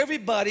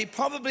 Everybody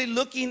probably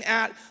looking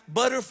at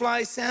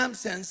butterfly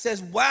Samson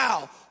says,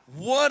 wow,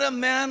 what a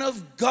man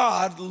of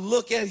God,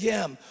 look at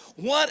him.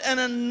 What an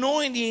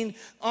anointing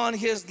on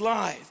his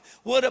life.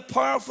 What a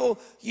powerful,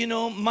 you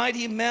know,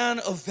 mighty man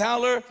of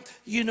valor.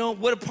 You know,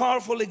 what a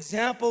powerful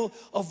example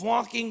of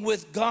walking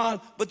with God.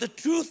 But the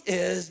truth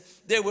is,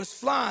 there was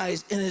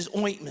flies in his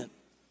ointment.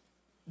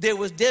 There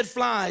was dead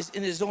flies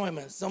in his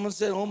ointment. Someone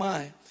said, oh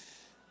my.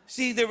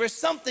 See, there was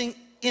something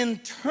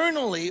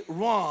internally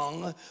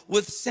wrong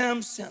with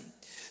Samson.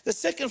 The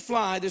second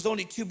fly, there's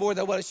only two more that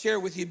I want to share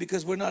with you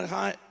because we're not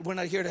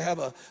here to have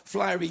a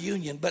fly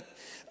reunion. But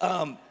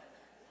I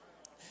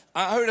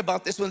heard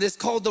about this one. It's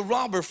called the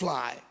robber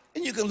fly.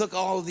 And you can look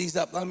all of these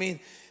up. I mean,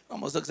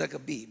 almost looks like a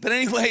bee. But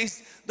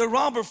anyways, the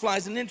robber fly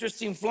is an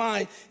interesting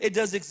fly. It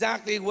does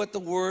exactly what the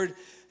word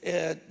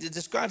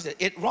describes it.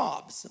 It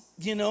robs.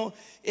 You know,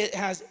 it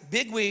has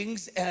big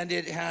wings and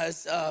it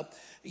has...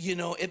 you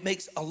know, it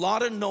makes a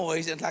lot of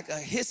noise and like a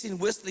hissing,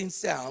 whistling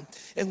sound.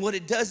 And what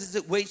it does is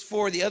it waits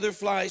for the other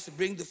flies to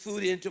bring the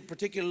food into a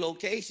particular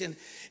location.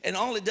 And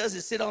all it does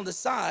is sit on the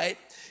side,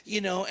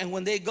 you know, and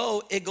when they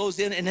go, it goes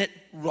in and it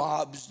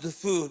robs the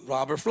food.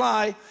 Robber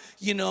fly,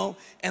 you know,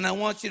 and I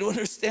want you to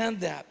understand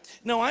that.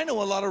 Now, I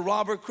know a lot of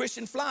robber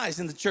Christian flies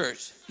in the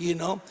church, you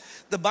know.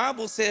 The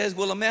Bible says,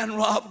 will a man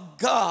rob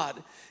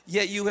God?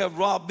 yet you have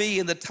robbed me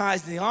in the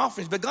tithes and the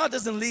offerings. But God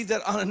doesn't leave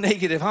that on a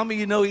negative. How many of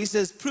you know he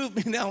says, prove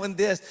me now in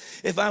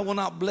this, if I will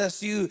not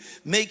bless you,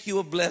 make you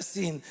a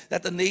blessing,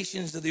 that the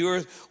nations of the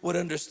earth would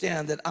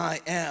understand that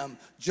I am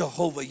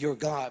Jehovah your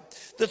God.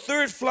 The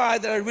third fly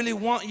that I really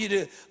want you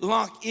to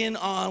lock in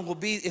on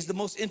is the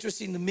most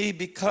interesting to me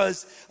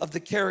because of the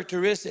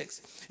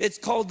characteristics. It's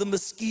called the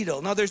mosquito.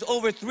 Now there's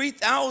over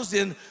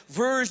 3,000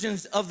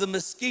 versions of the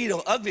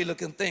mosquito. Ugly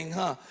looking thing,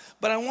 huh?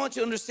 But I want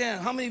you to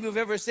understand, how many of you have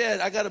ever said,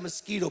 I got a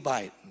mosquito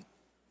bite?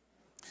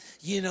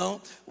 You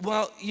know,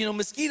 well, you know,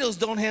 mosquitoes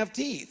don't have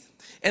teeth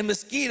and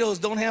mosquitoes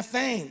don't have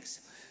fangs.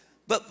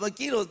 But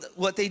mosquitoes,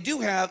 what they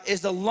do have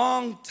is a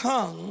long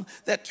tongue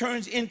that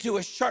turns into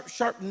a sharp,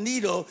 sharp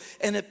needle,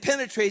 and it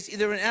penetrates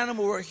either an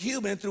animal or a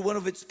human through one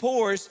of its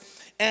pores,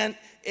 and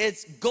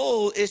its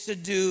goal is to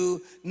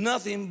do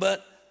nothing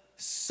but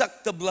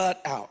suck the blood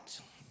out.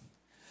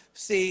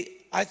 See,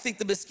 I think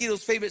the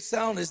mosquito's favorite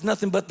sound is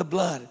nothing but the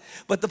blood.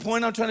 But the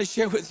point I'm trying to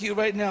share with you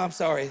right now, I'm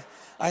sorry,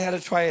 I had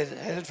to try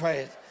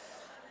it.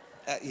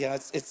 Yeah,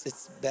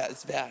 it's bad.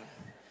 It's bad.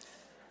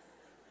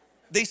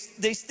 They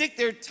stick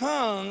their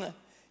tongue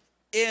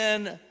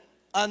in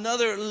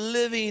another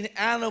living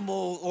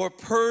animal or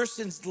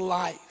person's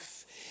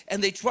life,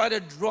 and they try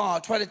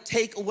to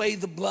take away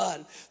the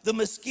blood. The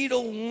mosquito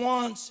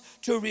wants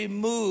to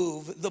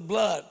remove the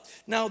blood.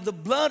 Now, the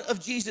blood of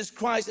Jesus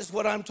Christ is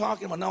what I'm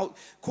talking about. Now,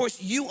 of course,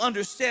 you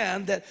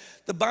understand that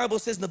the Bible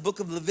says in the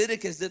book of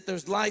Leviticus that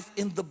there's life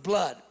in the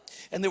blood,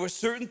 and there were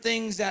certain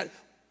things that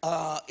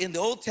in the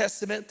Old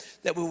Testament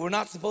that we were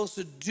not supposed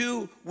to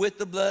do with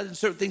the blood, and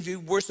certain things we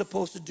were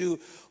supposed to do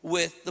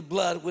with the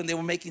blood when they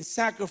were making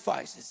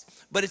sacrifices.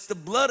 But it's the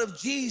blood of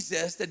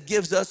Jesus that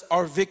gives us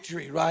our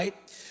victory, right?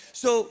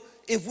 So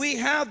if we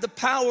have the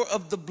power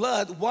of the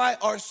blood, why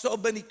are so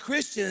many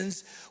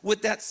Christians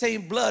with that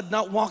same blood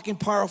not walking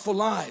powerful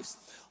lives?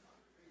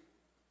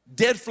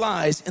 Dead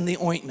flies in the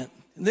ointment.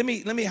 Let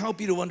me help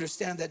you to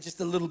understand that just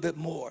a little bit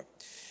more.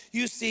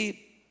 You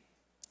see,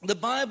 the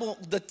Bible,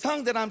 the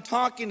tongue that I'm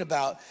talking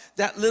about,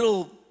 that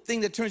little thing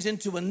that turns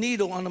into a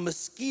needle on a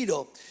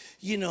mosquito,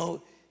 you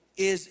know,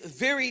 is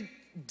very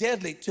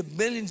deadly to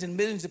millions and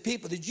millions of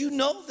people. Did you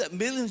know that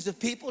millions of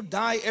people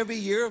die every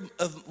year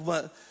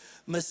of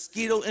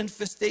mosquito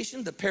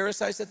infestation, the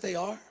parasites that they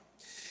are?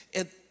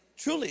 And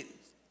truly,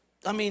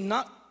 I mean,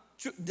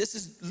 this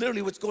is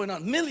literally what's going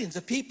on. Millions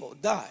of people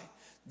die.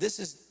 This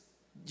is,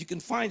 you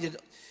can find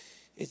it.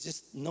 It's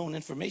just known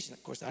information.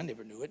 Of course, I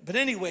never knew it. But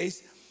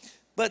anyways,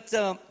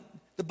 the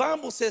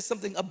Bible says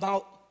something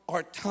about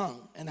our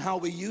tongue and how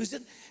we use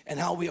it and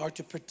how we are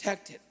to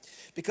protect it.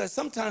 Because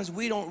sometimes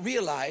we don't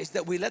realize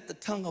that we let the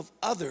tongue of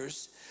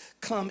others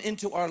come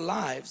into our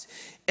lives,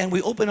 and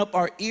we open up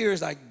our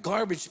ears like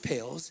garbage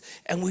pails,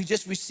 and we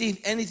just receive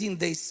anything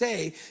they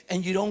say,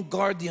 and you don't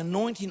guard the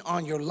anointing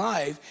on your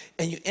life,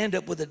 and you end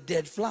up with a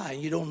dead fly,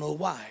 and you don't know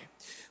why.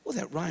 Well,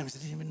 that rhymes. I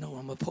didn't even know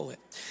I'm a poet.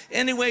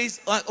 Anyways,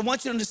 I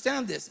want you to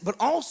understand this, but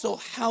also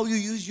how you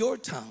use your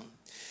tongue,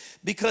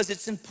 because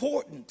it's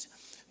important.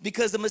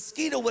 Because the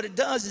mosquito, what it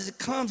does is it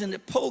comes and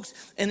it pokes,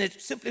 and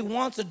it simply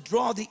wants to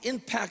draw the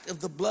impact of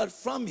the blood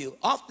from you,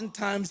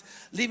 oftentimes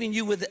leaving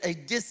you with a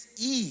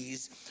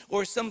dis-ease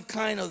or some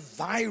kind of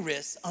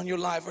virus on your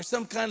life or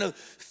some kind of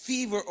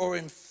fever or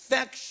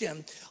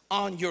infection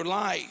on your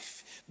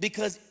life.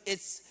 Because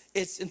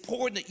it's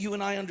important that you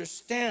and I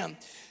understand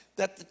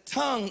that the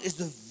tongue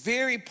is a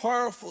very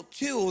powerful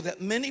tool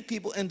that many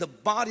people in the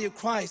body of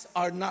Christ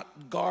are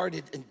not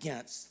guarded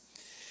against.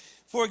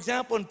 For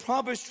example, in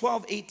Proverbs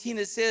 12:18,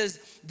 it says,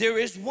 there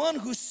is one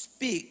who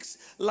speaks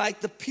like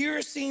the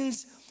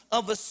piercings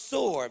of a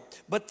sword,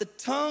 but the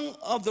tongue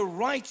of the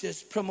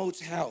righteous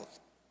promotes health.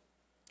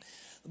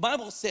 The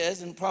Bible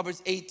says in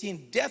Proverbs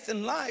 18, death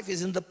and life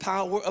is in the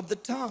power of the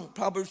tongue.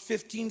 Proverbs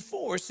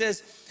 15:4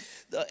 says,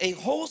 a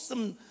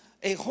wholesome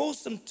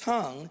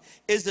tongue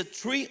is a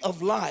tree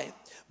of life,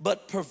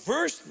 but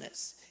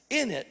perverseness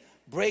in it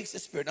breaks the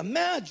spirit.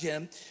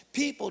 Imagine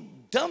people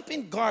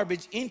dumping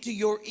garbage into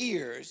your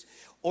ears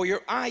or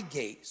your eye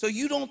gate, so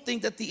you don't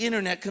think that the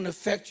internet can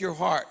affect your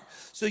heart.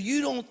 So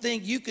you don't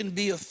think you can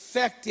be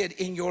affected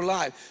in your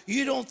life.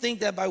 You don't think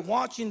that by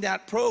watching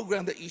that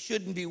program that you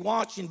shouldn't be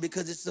watching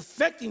because it's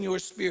affecting your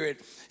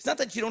spirit. It's not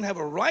that you don't have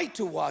a right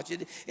to watch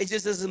it. It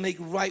just doesn't make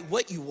right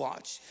what you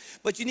watch.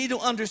 But you need to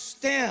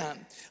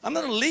understand, I'm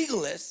not a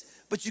legalist,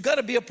 but you got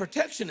to be a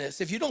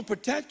protectionist. If you don't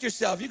protect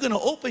yourself, you're going to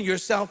open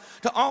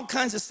yourself to all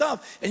kinds of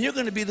stuff, and you're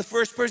going to be the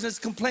first person that's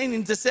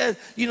complaining to say,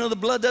 you know, the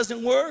blood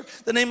doesn't work,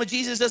 the name of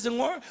Jesus doesn't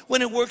work,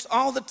 when it works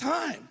all the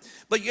time.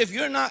 But if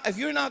you're not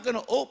going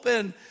to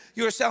open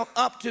yourself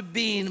up to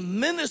being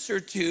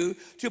ministered to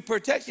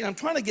protection, I'm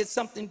trying to get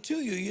something to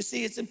you. You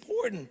see, it's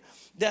important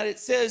that it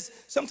says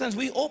sometimes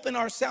we open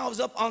ourselves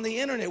up on the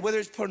internet, whether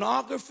it's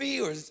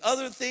pornography or it's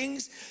other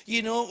things,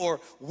 you know,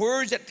 or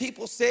words that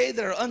people say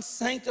that are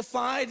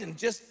unsanctified and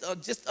just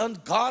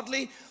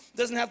ungodly. It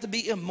doesn't have to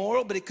be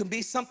immoral, but it can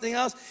be something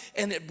else.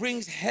 And it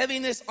brings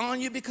heaviness on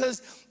you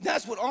because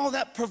that's what all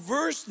that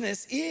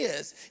perverseness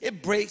is.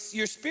 It breaks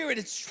your spirit.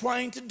 It's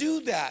trying to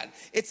do that.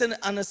 It's an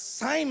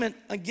assignment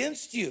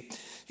against you.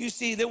 You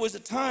see, there was a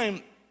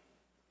time,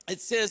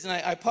 it says, and I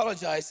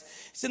apologize,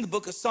 it's in the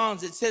book of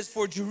Psalms, it says,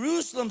 for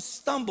Jerusalem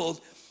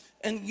stumbled.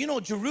 And you know,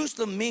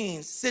 Jerusalem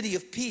means city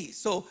of peace.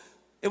 So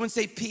it would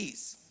say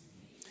peace.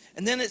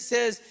 And then it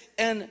says,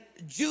 and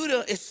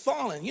Judah is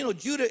fallen. You know,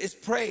 Judah is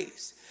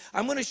praise.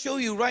 I'm going to show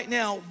you right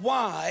now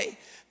why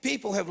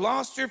people have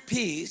lost their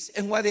peace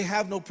and why they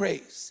have no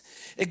praise.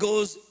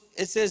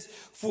 It says,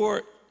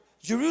 for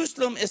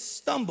Jerusalem is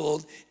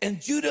stumbled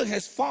and Judah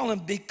has fallen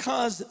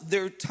because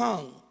their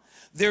tongue,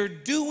 their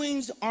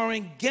doings are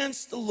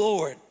against the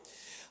Lord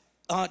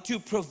to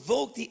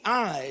provoke the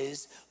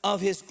eyes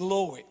of his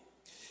glory.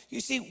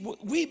 You see,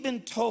 we've been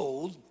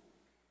told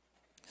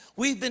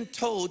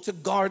to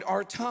guard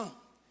our tongue.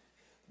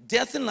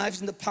 Death and life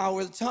is in the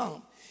power of the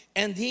tongue,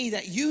 and he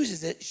that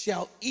uses it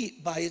shall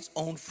eat by its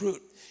own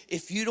fruit.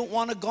 If you don't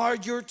want to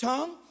guard your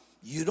tongue,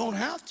 you don't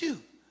have to,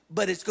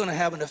 but it's going to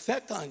have an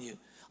effect on you.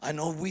 I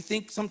know we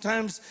think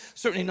sometimes,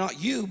 certainly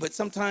not you, but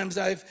sometimes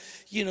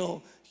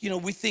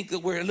we think that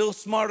we're a little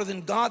smarter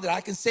than God, that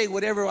I can say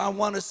whatever I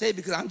want to say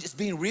because I'm just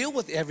being real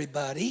with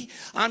everybody.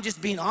 I'm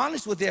just being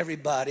honest with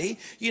everybody.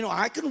 You know,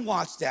 I can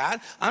watch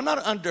that. I'm not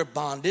under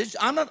bondage.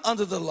 I'm not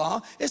under the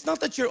law. It's not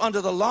that you're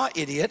under the law,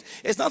 idiot.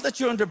 It's not that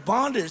you're under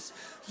bondage,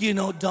 you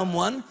know, dumb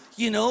one.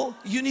 You know,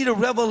 you need a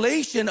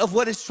revelation of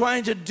what it's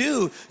trying to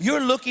do.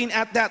 You're looking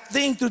at that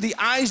thing through the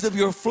eyes of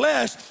your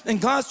flesh,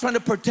 and God's trying to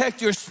protect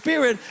your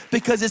spirit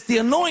because it's the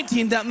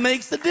anointing that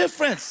makes the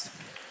difference.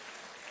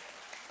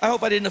 I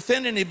hope I didn't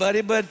offend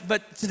anybody,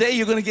 but today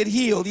you're going to get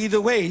healed.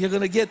 Either way, you're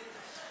going to get...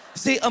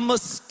 See, a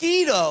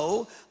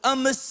mosquito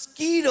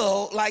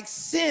like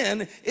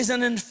sin is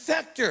an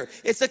infector.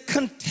 It's a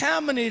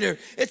contaminator.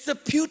 It's a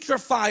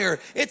putrefier.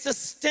 It's a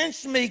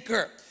stench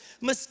maker.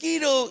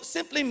 Mosquito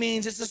simply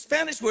means, it's a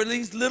Spanish word, it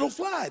means little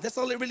fly. That's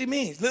all it really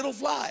means, little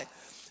fly.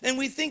 And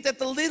we think that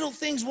the little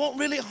things won't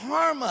really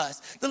harm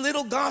us. The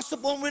little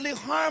gossip won't really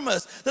harm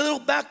us. The little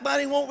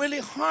backbiting won't really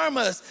harm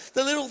us.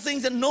 The little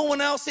things that no one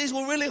else says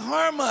will really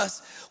harm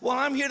us. Well,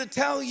 I'm here to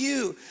tell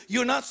you,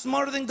 you're not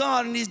smarter than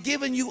God, and he's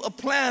given you a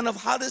plan of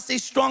how to stay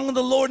strong in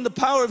the Lord and the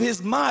power of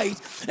his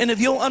might. And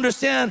if you'll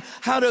understand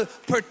how to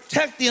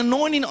protect the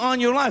anointing on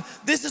your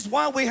life, this is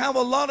why we have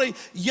a lot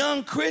of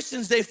young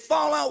Christians, they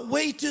fall out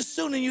way too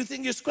soon, and you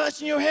think you're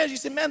scratching your head. You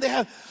say, man, they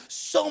have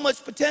so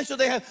much potential.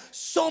 They have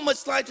so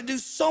much life to do,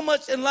 so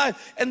much in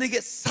life, and they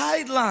get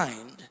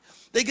sidelined.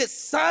 They get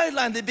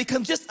sidelined. They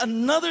become just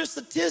another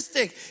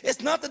statistic.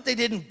 It's not that they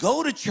didn't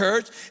go to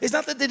church. It's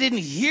not that they didn't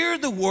hear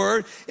the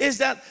word. It's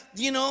that,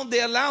 you know,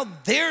 they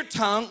allowed their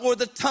tongue or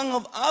the tongue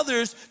of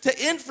others to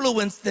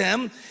influence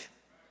them.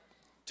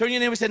 Turn to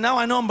your neighbor and say, now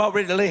I know I'm about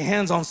ready to lay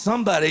hands on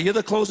somebody. You're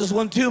the closest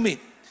one to me.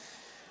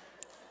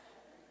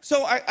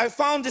 So I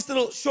found this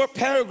little short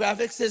paragraph.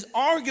 It says,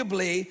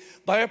 arguably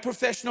by a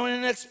professional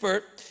and an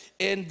expert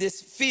in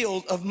this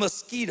field of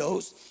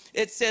mosquitoes,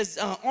 it says,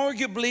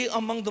 arguably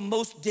among the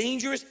most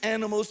dangerous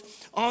animals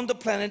on the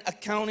planet,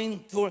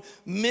 accounting for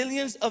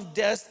millions of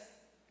deaths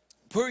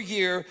per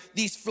year,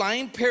 these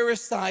flying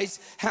parasites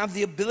have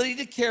the ability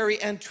to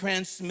carry and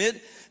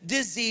transmit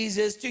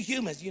diseases to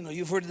humans. You know,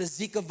 you've heard of the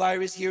Zika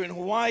virus here in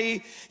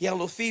Hawaii,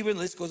 yellow fever, the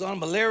list goes on,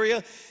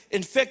 malaria,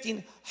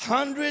 infecting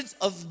hundreds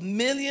of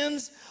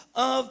millions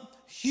of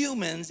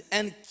humans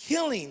and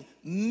killing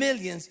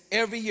millions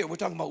every year. We're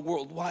talking about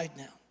worldwide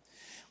now.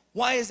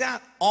 Why is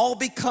that? All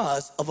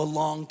because of a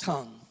long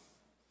tongue.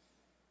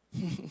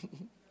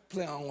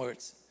 Play on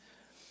words.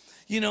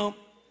 You know,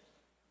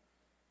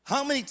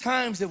 how many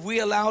times have we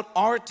allowed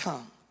our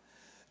tongue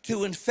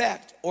to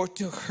infect or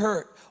to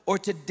hurt or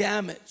to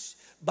damage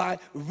by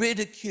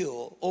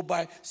ridicule or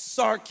by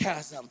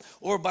sarcasm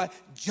or by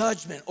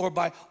judgment or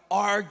by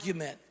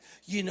argument?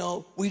 You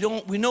know, we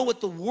know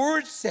what the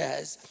word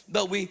says,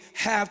 but we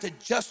have to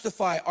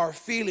justify our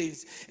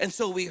feelings. And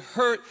so we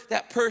hurt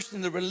that person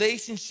in the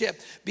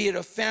relationship, be it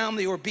a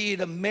family or be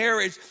it a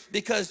marriage,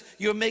 because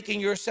you're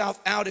making yourself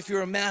out, if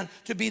you're a man,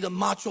 to be the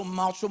macho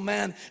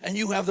man. And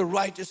you have the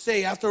right to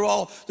say, after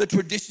all, the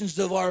traditions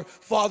of our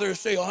fathers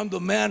say, oh, I'm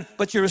the man,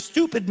 but you're a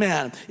stupid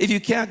man if you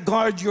can't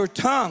guard your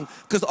tongue,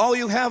 because all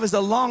you have is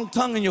a long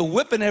tongue and you're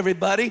whipping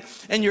everybody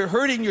and you're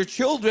hurting your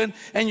children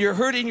and you're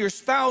hurting your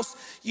spouse,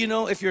 you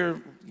know, if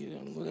you're,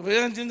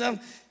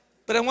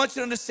 but I want you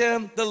to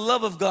understand the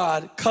love of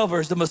God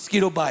covers the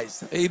mosquito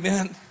bites.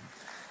 Amen.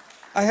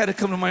 I had to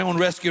come to my own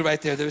rescue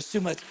right there. There was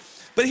too much.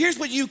 But here's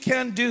what you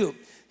can do.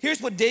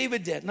 Here's what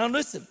David did. Now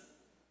listen.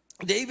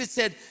 David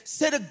said,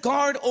 set a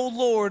guard, O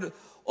Lord,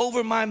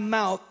 over my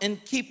mouth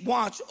and keep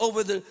watch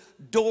over the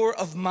door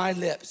of my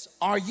lips.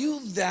 Are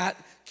you that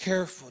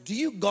careful? Do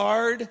you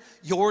guard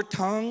your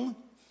tongue?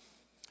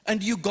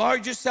 And do you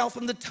guard yourself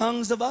from the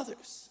tongues of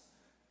others?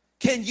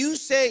 Can you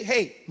say,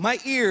 hey, my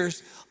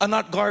ears are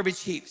not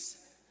garbage heaps?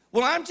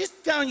 Well, I'm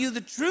just telling you the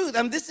truth.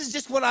 This is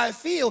just what I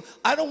feel.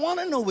 I don't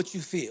want to know what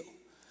you feel.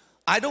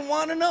 I don't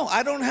want to know.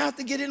 I don't have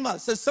to get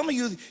involved. So some of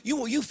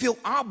you feel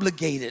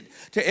obligated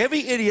to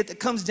every idiot that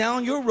comes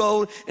down your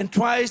road and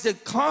tries to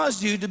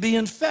cause you to be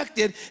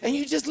infected, and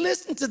you just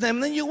listen to them.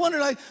 And then you wonder,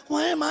 like,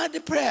 why am I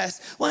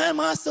depressed? Why am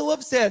I so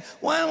upset?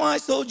 Why am I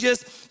so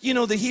just,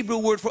 the Hebrew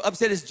word for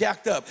upset is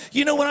jacked up.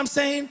 You know what I'm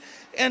saying?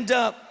 And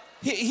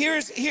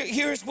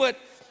here's what,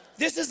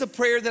 this is a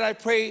prayer that I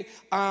pray,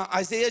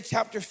 Isaiah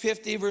chapter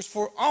 50, verse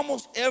 4,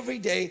 almost every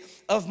day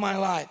of my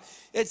life.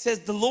 It says,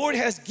 the Lord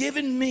has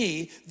given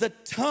me the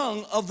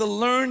tongue of the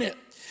learned,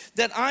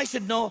 that I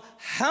should know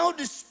how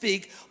to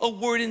speak a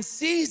word in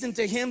season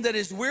to him that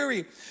is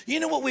weary.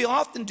 You know what we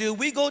often do?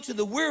 We go to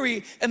the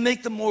weary and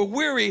make them more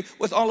weary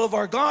with all of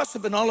our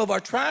gossip and all of our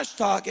trash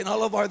talk and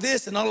all of our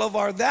this and all of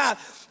our that.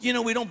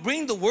 We don't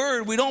bring the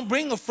word. We don't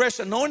bring a fresh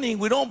anointing.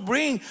 We don't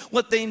bring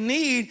what they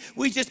need.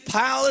 We just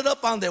pile it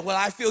up on there. Well,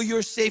 I feel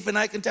you're safe and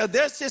I can tell.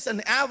 There's just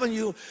an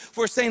avenue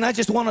for saying, I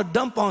just want to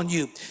dump on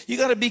you. You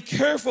got to be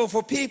careful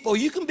for people.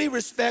 You can be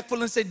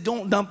respectful and say,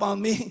 don't dump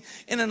on me,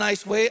 in a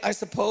nice way, I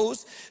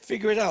suppose.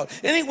 Figure it out.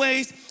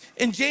 Anyways,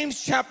 in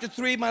James chapter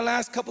 3, my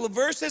last couple of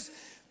verses,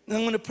 and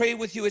I'm going to pray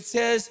with you. It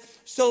says,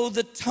 so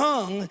the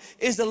tongue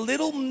is a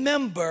little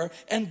member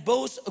and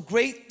boasts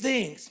great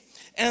things.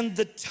 And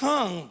the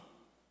tongue,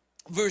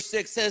 verse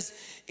 6 says,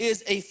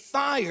 is a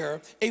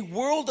fire, a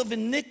world of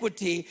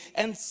iniquity,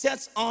 and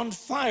sets on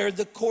fire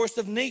the course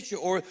of nature,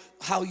 or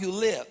how you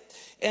live.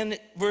 And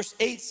verse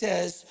 8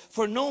 says,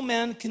 for no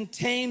man can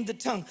tame the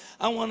tongue.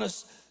 I want to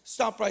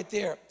stop right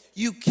there.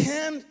 You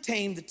can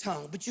tame the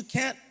tongue, but you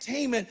can't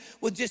tame it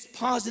with just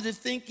positive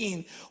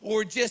thinking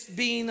or just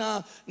being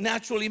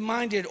naturally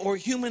minded or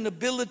human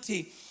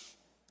ability.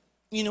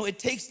 It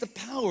takes the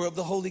power of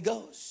the Holy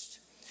Ghost.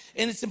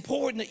 And it's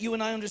important that you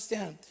and I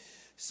understand.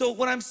 So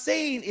what I'm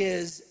saying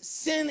is,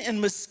 sin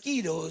and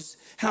mosquitoes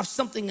have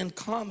something in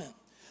common.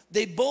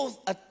 They both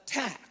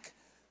attack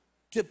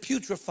to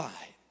putrefy.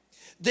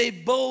 They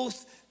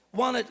both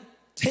want to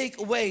take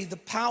away the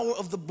power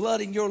of the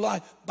blood in your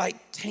life by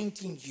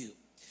tainting you.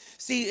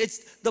 See,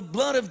 it's the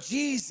blood of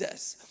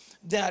Jesus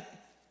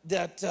that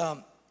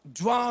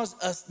draws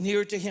us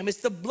near to him.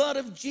 It's the blood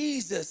of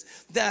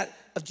Jesus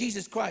of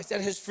Jesus Christ that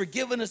has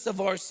forgiven us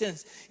of our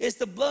sins. It's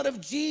the blood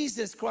of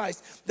Jesus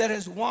Christ that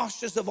has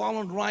washed us of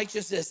all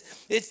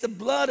unrighteousness. It's the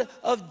blood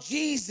of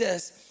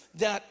Jesus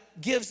that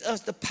gives us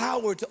the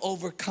power to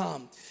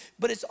overcome.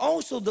 But it's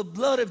also the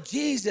blood of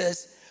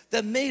Jesus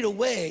that made a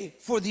way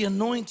for the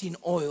anointing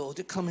oil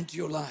to come into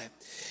your life.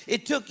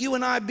 It took you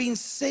and I being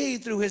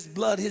saved through his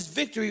blood, his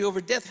victory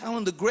over death, hell,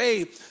 and the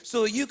grave,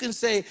 so you can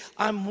say,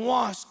 I'm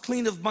washed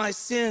clean of my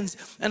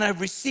sins, and I've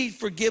received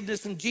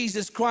forgiveness from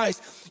Jesus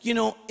Christ.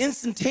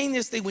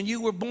 Instantaneously when you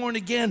were born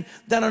again,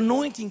 that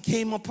anointing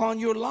came upon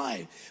your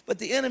life. But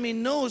the enemy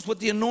knows what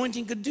the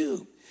anointing could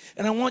do.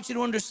 And I want you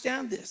to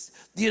understand this.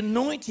 The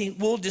anointing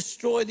will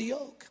destroy the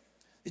yoke.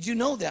 Did you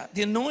know that?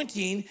 The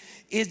anointing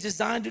is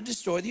designed to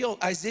destroy the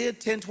yoke. Isaiah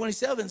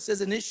 10:27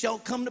 says, and it shall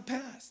come to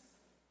pass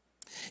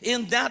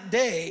in that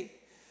day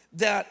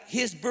that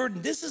his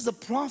burden, this is a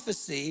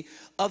prophecy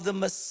of the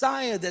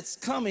Messiah that's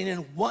coming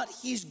and what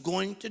he's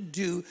going to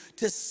do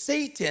to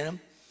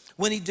Satan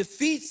when he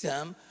defeats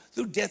him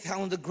through death,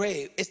 hell, and the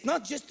grave. It's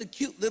not just a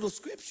cute little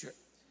scripture,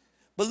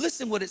 but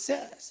listen what it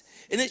says.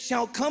 And it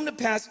shall come to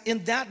pass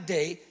in that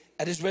day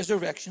at his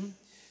resurrection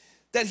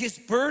that his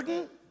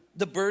burden,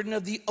 the burden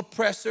of the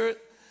oppressor,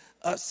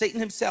 Satan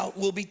himself,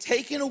 will be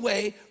taken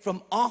away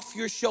from off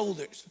your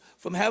shoulders,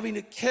 from having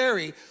to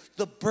carry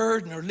the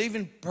burden or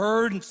living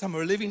burdensome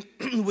or living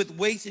with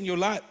weights in your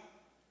life.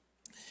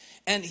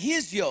 And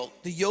his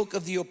yoke, the yoke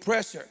of the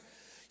oppressor,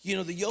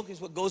 the yoke is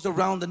what goes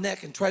around the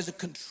neck and tries to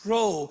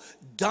control,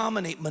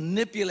 dominate,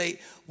 manipulate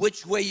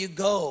which way you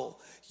go,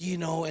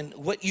 and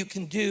what you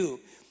can do.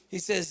 He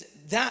says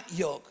that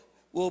yoke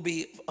will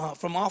be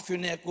from off your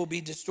neck will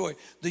be destroyed.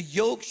 The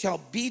yoke shall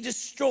be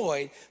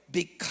destroyed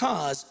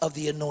because of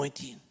the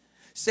anointing.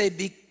 Say,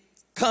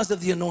 because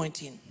of the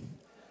anointing.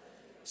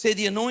 Say,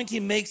 the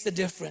anointing makes the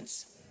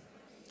difference.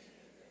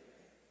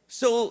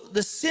 So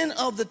the sin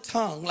of the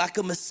tongue, like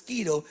a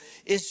mosquito,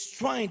 is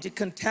trying to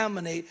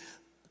contaminate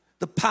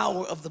the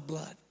power of the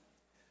blood.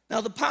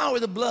 Now, the power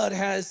of the blood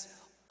has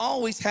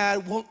always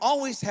had, will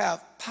always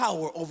have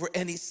power over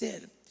any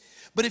sin.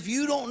 But if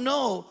you don't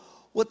know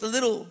what the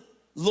little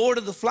Lord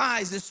of the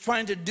Flies is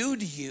trying to do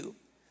to you,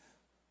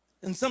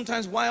 and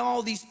sometimes why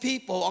all these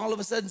people all of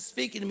a sudden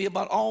speaking to me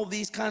about all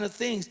these kind of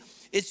things,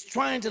 it's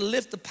trying to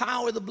lift the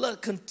power of the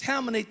blood,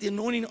 contaminate the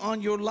anointing on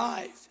your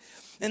life.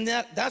 And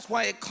that's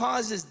why it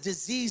causes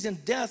disease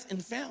and death in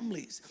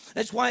families.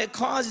 That's why it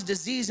causes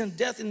disease and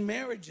death in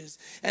marriages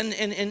and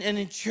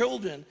in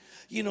children,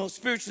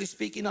 spiritually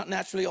speaking, not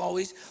naturally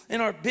always, in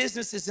our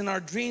businesses, in our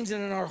dreams,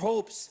 and in our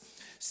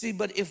hopes. See,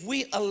 but if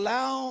we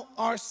allow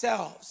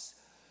ourselves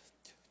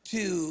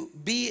to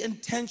be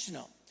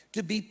intentional,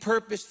 to be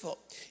purposeful,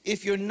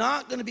 if you're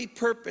not going to be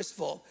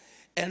purposeful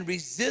and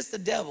resist the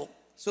devil,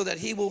 so that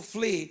he will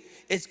flee.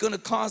 It's going to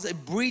cause a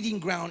breeding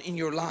ground in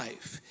your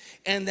life.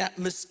 And that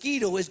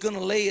mosquito is going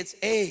to lay its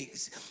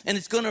eggs, and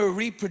it's going to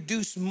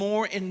reproduce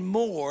more and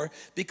more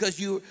because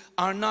you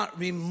are not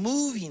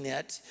removing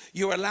it.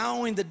 You're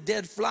allowing the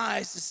dead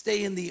flies to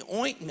stay in the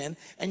ointment,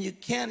 and you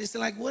can't. It's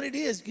like what it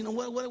is. You know,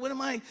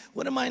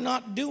 what am I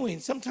not doing?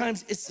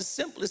 Sometimes it's the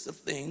simplest of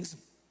things.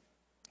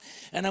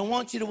 And I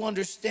want you to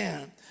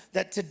understand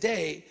that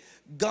today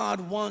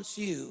God wants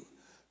you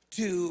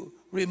to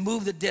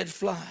remove the dead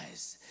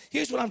flies.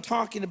 Here's what I'm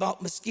talking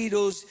about,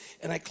 mosquitoes,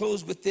 and I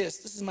close with this.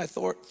 This is my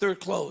third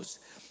close.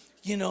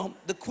 You know,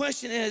 the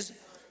question is,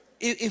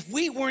 if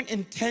we weren't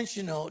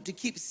intentional to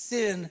keep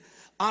sin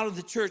out of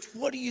the church,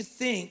 what do you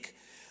think,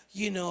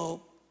 you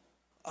know,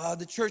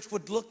 the church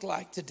would look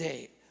like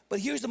today? But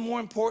here's the more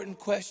important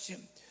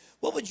question.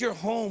 What would your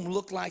home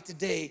look like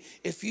today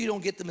if you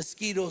don't get the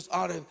mosquitoes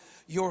out of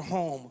your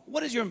home?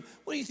 What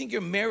do you think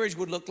your marriage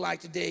would look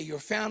like today, your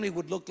family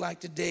would look like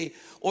today,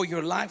 or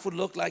your life would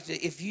look like today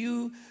if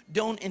you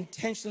don't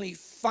intentionally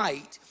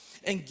fight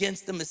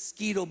against the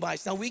mosquito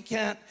bites? Now, we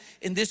can't,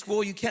 in this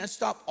world, you can't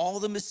stop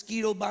all the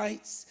mosquito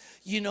bites.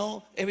 You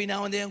know, every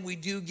now and then we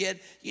do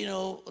get, you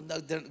know,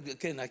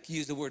 again, I can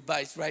use the word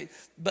bites, right?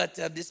 But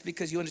this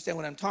because you understand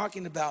what I'm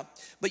talking about.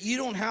 But you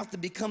don't have to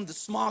become the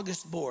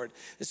smorgasbord.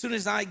 As soon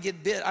as I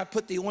get bit, I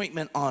put the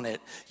ointment on it.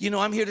 You know,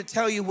 I'm here to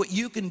tell you what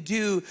you can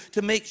do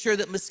to make sure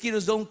that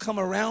mosquitoes don't come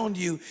around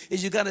you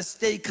is you got to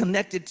stay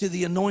connected to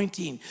the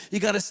anointing. You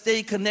got to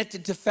stay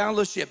connected to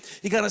fellowship.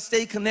 You got to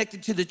stay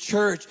connected to the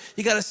church.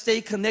 You got to stay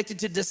connected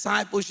to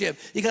discipleship.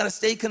 You got to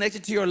stay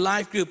connected to your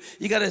life group.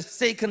 You got to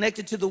stay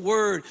connected to the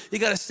word. You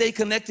got to stay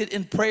connected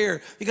in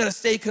prayer. You got to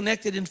stay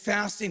connected in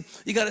fasting.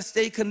 You got to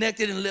stay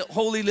connected in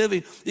holy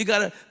living. You got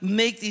to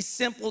make these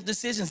simple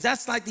decisions.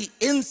 That's like the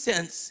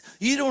incense.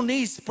 You don't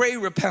need spray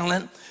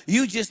repellent.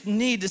 You just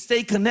need to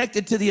stay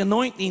connected to the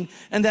anointing.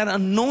 And that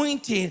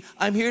anointing,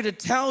 I'm here to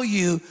tell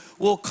you,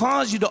 will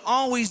cause you to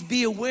always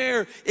be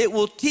aware. It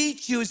will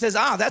teach you. It says,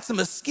 that's a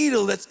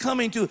mosquito that's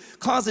coming to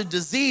cause a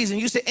disease.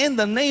 And you say, in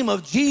the name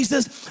of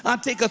Jesus, I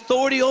take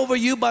authority over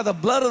you by the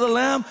blood of the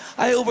Lamb.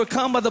 I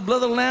overcome by the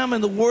blood of the Lamb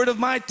and the word of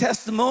my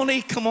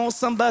testimony. Come on,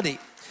 somebody.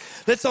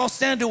 Let's all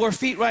stand to our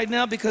feet right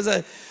now because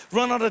I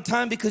run out of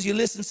time because you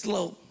listen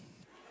slow.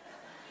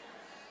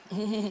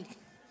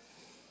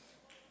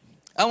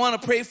 I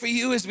want to pray for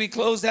you as we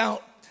close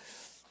out.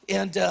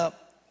 And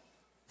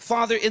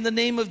Father, in the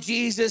name of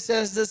Jesus,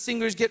 as the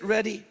singers get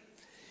ready,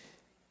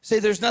 say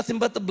there's nothing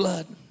but the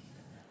blood.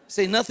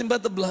 Say nothing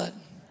but the blood.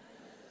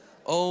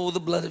 Oh, the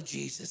blood of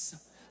Jesus.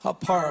 How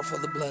powerful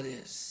the blood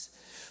is.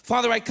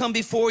 Father, I come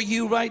before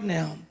you right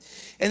now.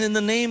 And in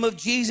the name of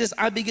Jesus,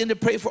 I begin to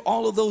pray for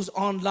all of those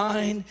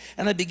online.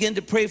 And I begin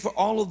to pray for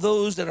all of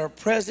those that are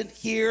present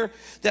here.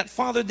 That,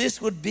 Father, this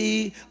would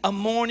be a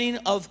morning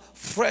of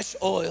fresh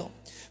oil.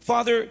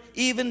 Father,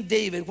 even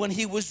David, when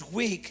he was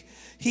weak,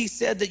 he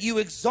said that you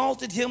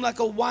exalted him like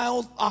a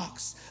wild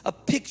ox, a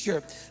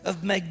picture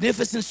of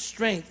magnificent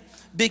strength,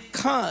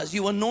 because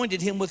you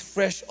anointed him with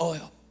fresh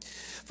oil.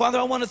 Father,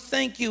 I want to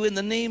thank you in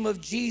the name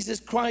of Jesus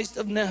Christ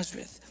of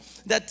Nazareth,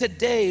 that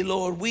today,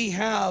 Lord, we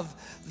have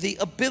the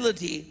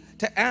ability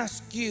to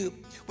ask you.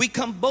 We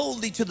come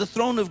boldly to the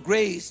throne of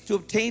grace to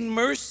obtain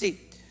mercy,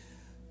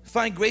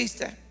 find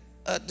grace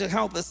to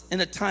help us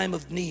in a time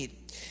of need.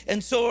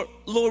 And so,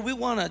 Lord, we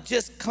want to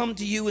just come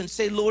to you and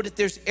say, Lord, if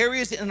there's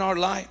areas in our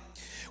life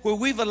where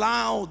we've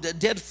allowed the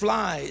dead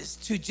flies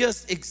to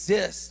just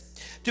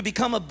exist, to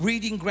become a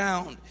breeding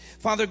ground,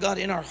 Father God,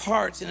 in our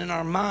hearts and in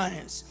our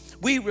minds,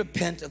 we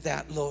repent of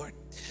that, Lord.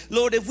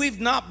 Lord, if we've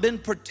not been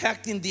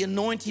protecting the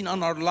anointing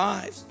on our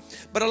lives,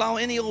 but allow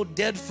any old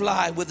dead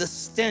fly with a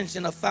stench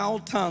and a foul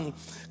tongue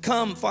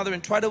come, Father,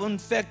 and try to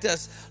infect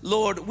us,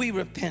 Lord, we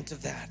repent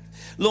of that.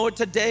 Lord,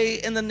 today,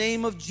 in the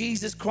name of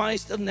Jesus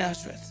Christ of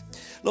Nazareth,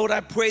 Lord,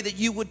 I pray that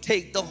you would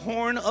take the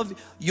horn of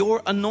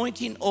your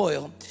anointing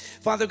oil,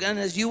 Father, and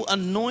as you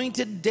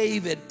anointed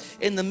David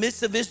in the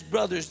midst of his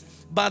brothers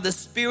by the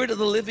Spirit of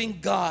the living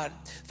God,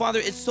 Father,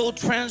 it so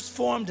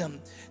transformed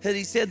him that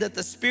he said that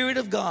the Spirit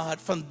of God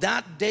from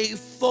that day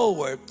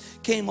forward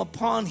came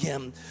upon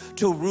him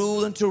to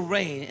rule and to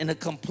reign in a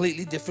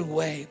completely different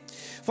way.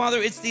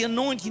 Father, it's the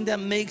anointing that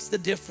makes the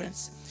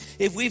difference.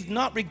 If we've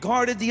not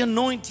regarded the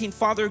anointing,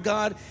 Father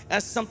God,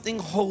 as something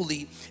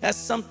holy, as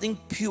something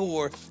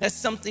pure, as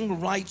something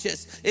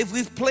righteous, if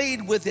we've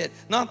played with it,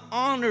 not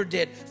honored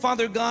it,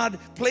 Father God,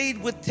 played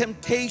with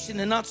temptation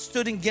and not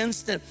stood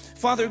against it,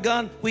 Father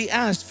God, we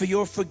ask for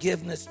your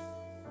forgiveness.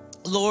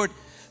 Lord,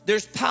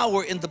 there's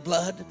power in the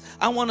blood.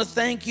 I want to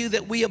thank you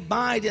that we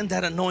abide in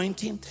that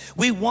anointing.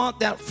 We want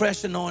that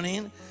fresh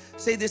anointing.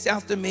 Say this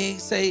after me.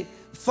 Say,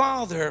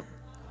 Father,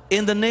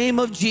 in the name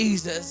of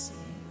Jesus,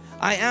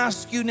 I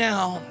ask you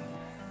now,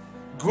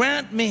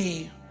 grant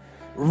me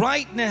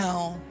right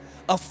now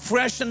a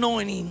fresh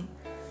anointing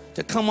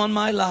to come on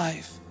my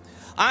life.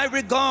 I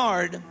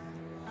regard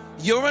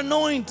your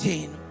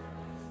anointing,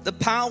 the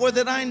power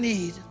that I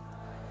need.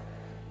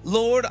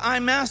 Lord,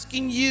 I'm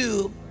asking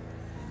you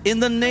in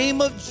the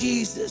name of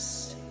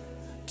Jesus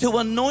to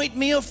anoint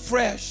me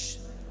afresh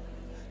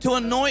to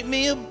anoint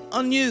me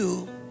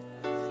anew.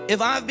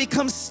 If I've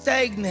become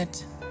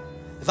stagnant,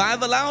 if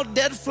I've allowed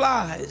dead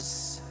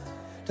flies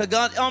to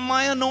God on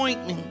my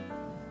anointing,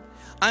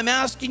 I'm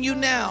asking you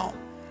now,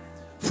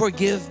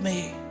 forgive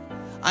me.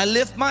 I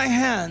lift my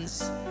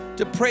hands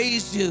to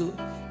praise you,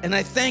 and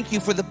I thank you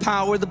for the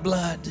power of the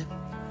blood.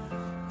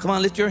 Come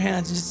on, lift your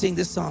hands and just sing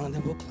this song, and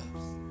then we'll close.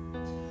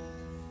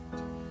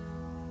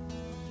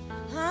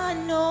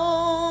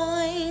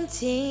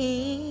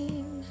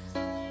 Anointing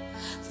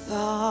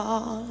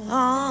fall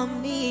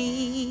on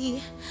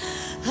me.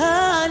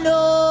 Anointing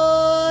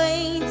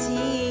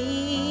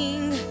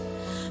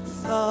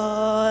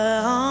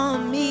fall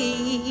on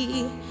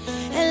me,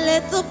 and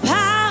let the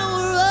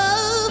power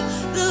of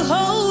the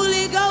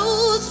Holy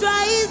Ghost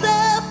rise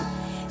up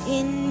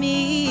in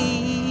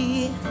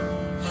me.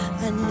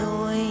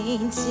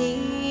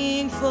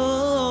 Anointing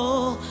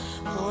fall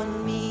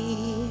on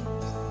me.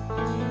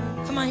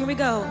 Come on, here we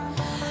go.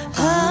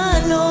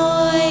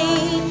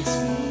 Anointing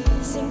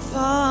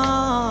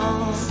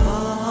fall,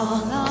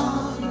 fall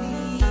on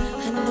me.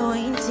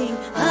 Anointing,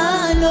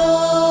 anointing,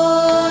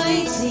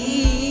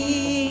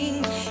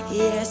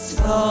 yes,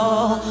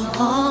 fall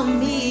on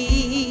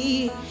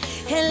me.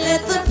 And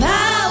let the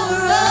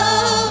power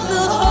of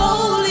the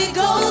Holy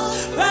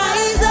Ghost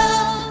rise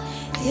up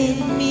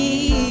in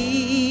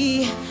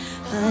me.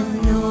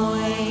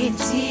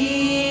 Anointing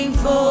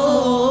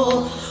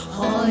fall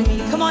on me.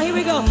 Come on, here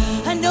we go.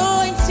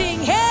 Anointing,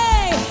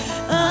 hey!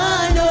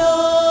 Anointing,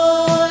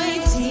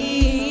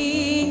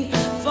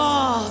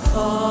 fall,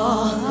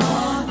 fall.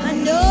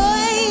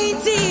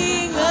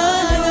 Anointing,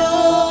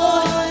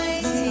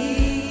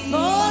 anointing,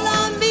 fall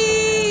on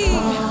me.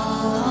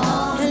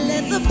 And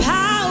let the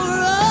power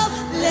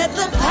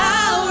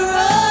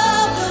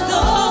of the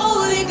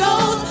Holy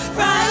Ghost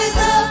rise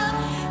up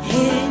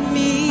in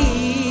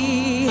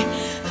me.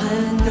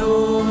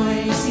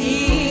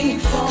 Anointing.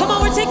 Come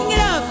on, we're taking it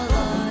up.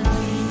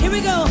 Here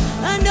we go.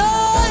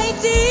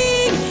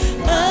 Anointing.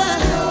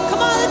 Come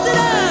on, lift it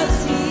up.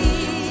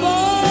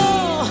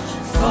 Fall,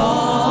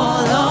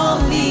 fall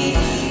on me.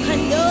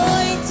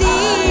 Anointing,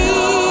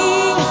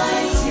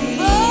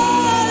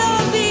 fall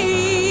on me.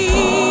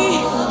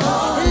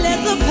 Let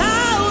the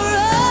power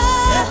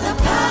of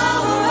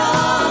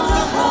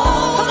the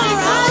Holy. Come on,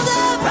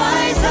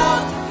 rise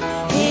up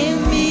in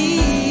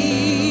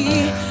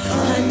me.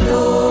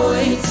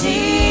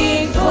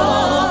 Anointing,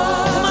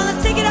 fall. Come on,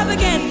 let's take it up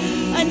again.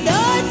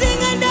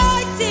 Anointing,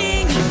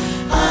 anointing,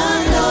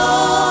 anointing,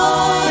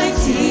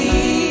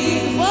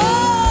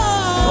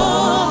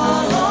 fall,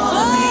 anointing,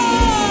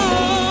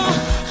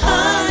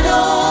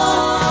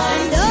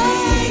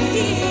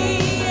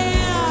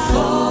 yeah.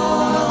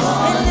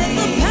 And let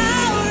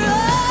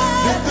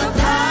the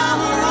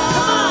power of,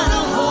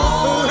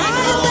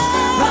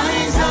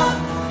 rise up.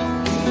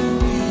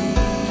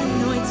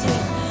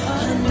 Anointing,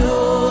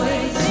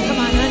 anointing, come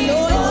on, anointing,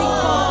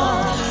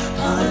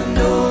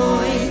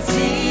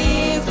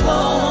 anointing,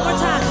 fall. One more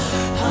time.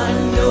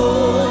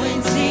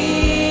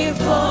 Anointing,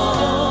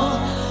 fall.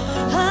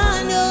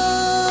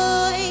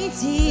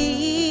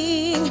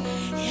 Anointing,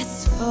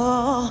 yes,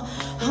 fall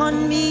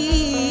on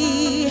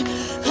me.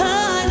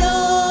 Anointing,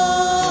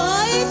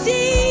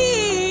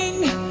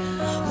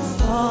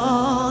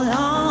 fall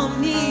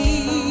on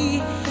me.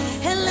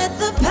 And let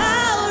the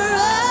power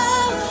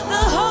of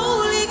the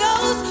Holy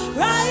Ghost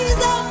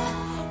rise up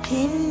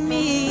in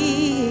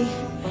me.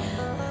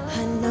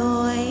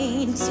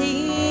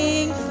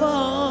 Anointing,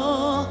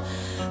 fall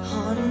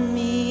on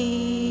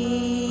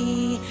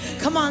me.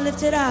 Come on,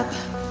 lift it up.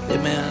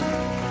 Amen.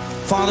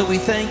 Father, we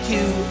thank you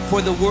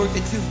for the work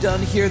that you've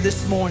done here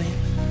this morning.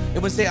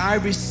 And we say, I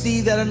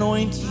receive that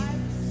anointing.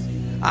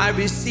 I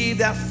receive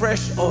that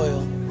fresh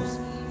oil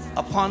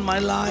upon my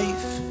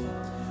life,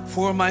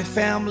 for my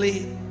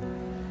family,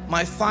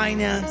 my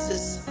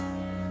finances,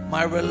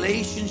 my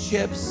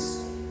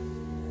relationships,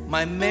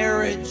 my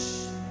marriage,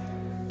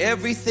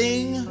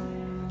 everything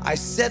I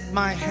set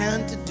my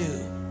hand to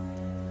do,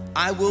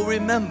 I will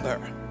remember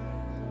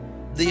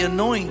the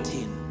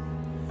anointing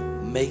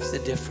makes a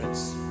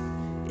difference.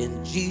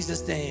 In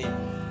Jesus' name,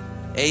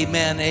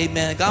 amen,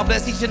 amen. God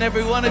bless each and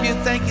every one of you.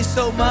 Thank you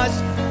so much.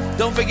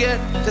 Don't forget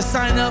to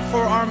sign up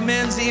for our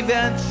men's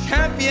event,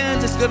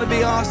 Champions. It's going to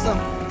be awesome.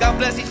 God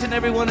bless each and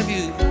every one of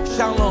you.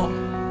 Shalom.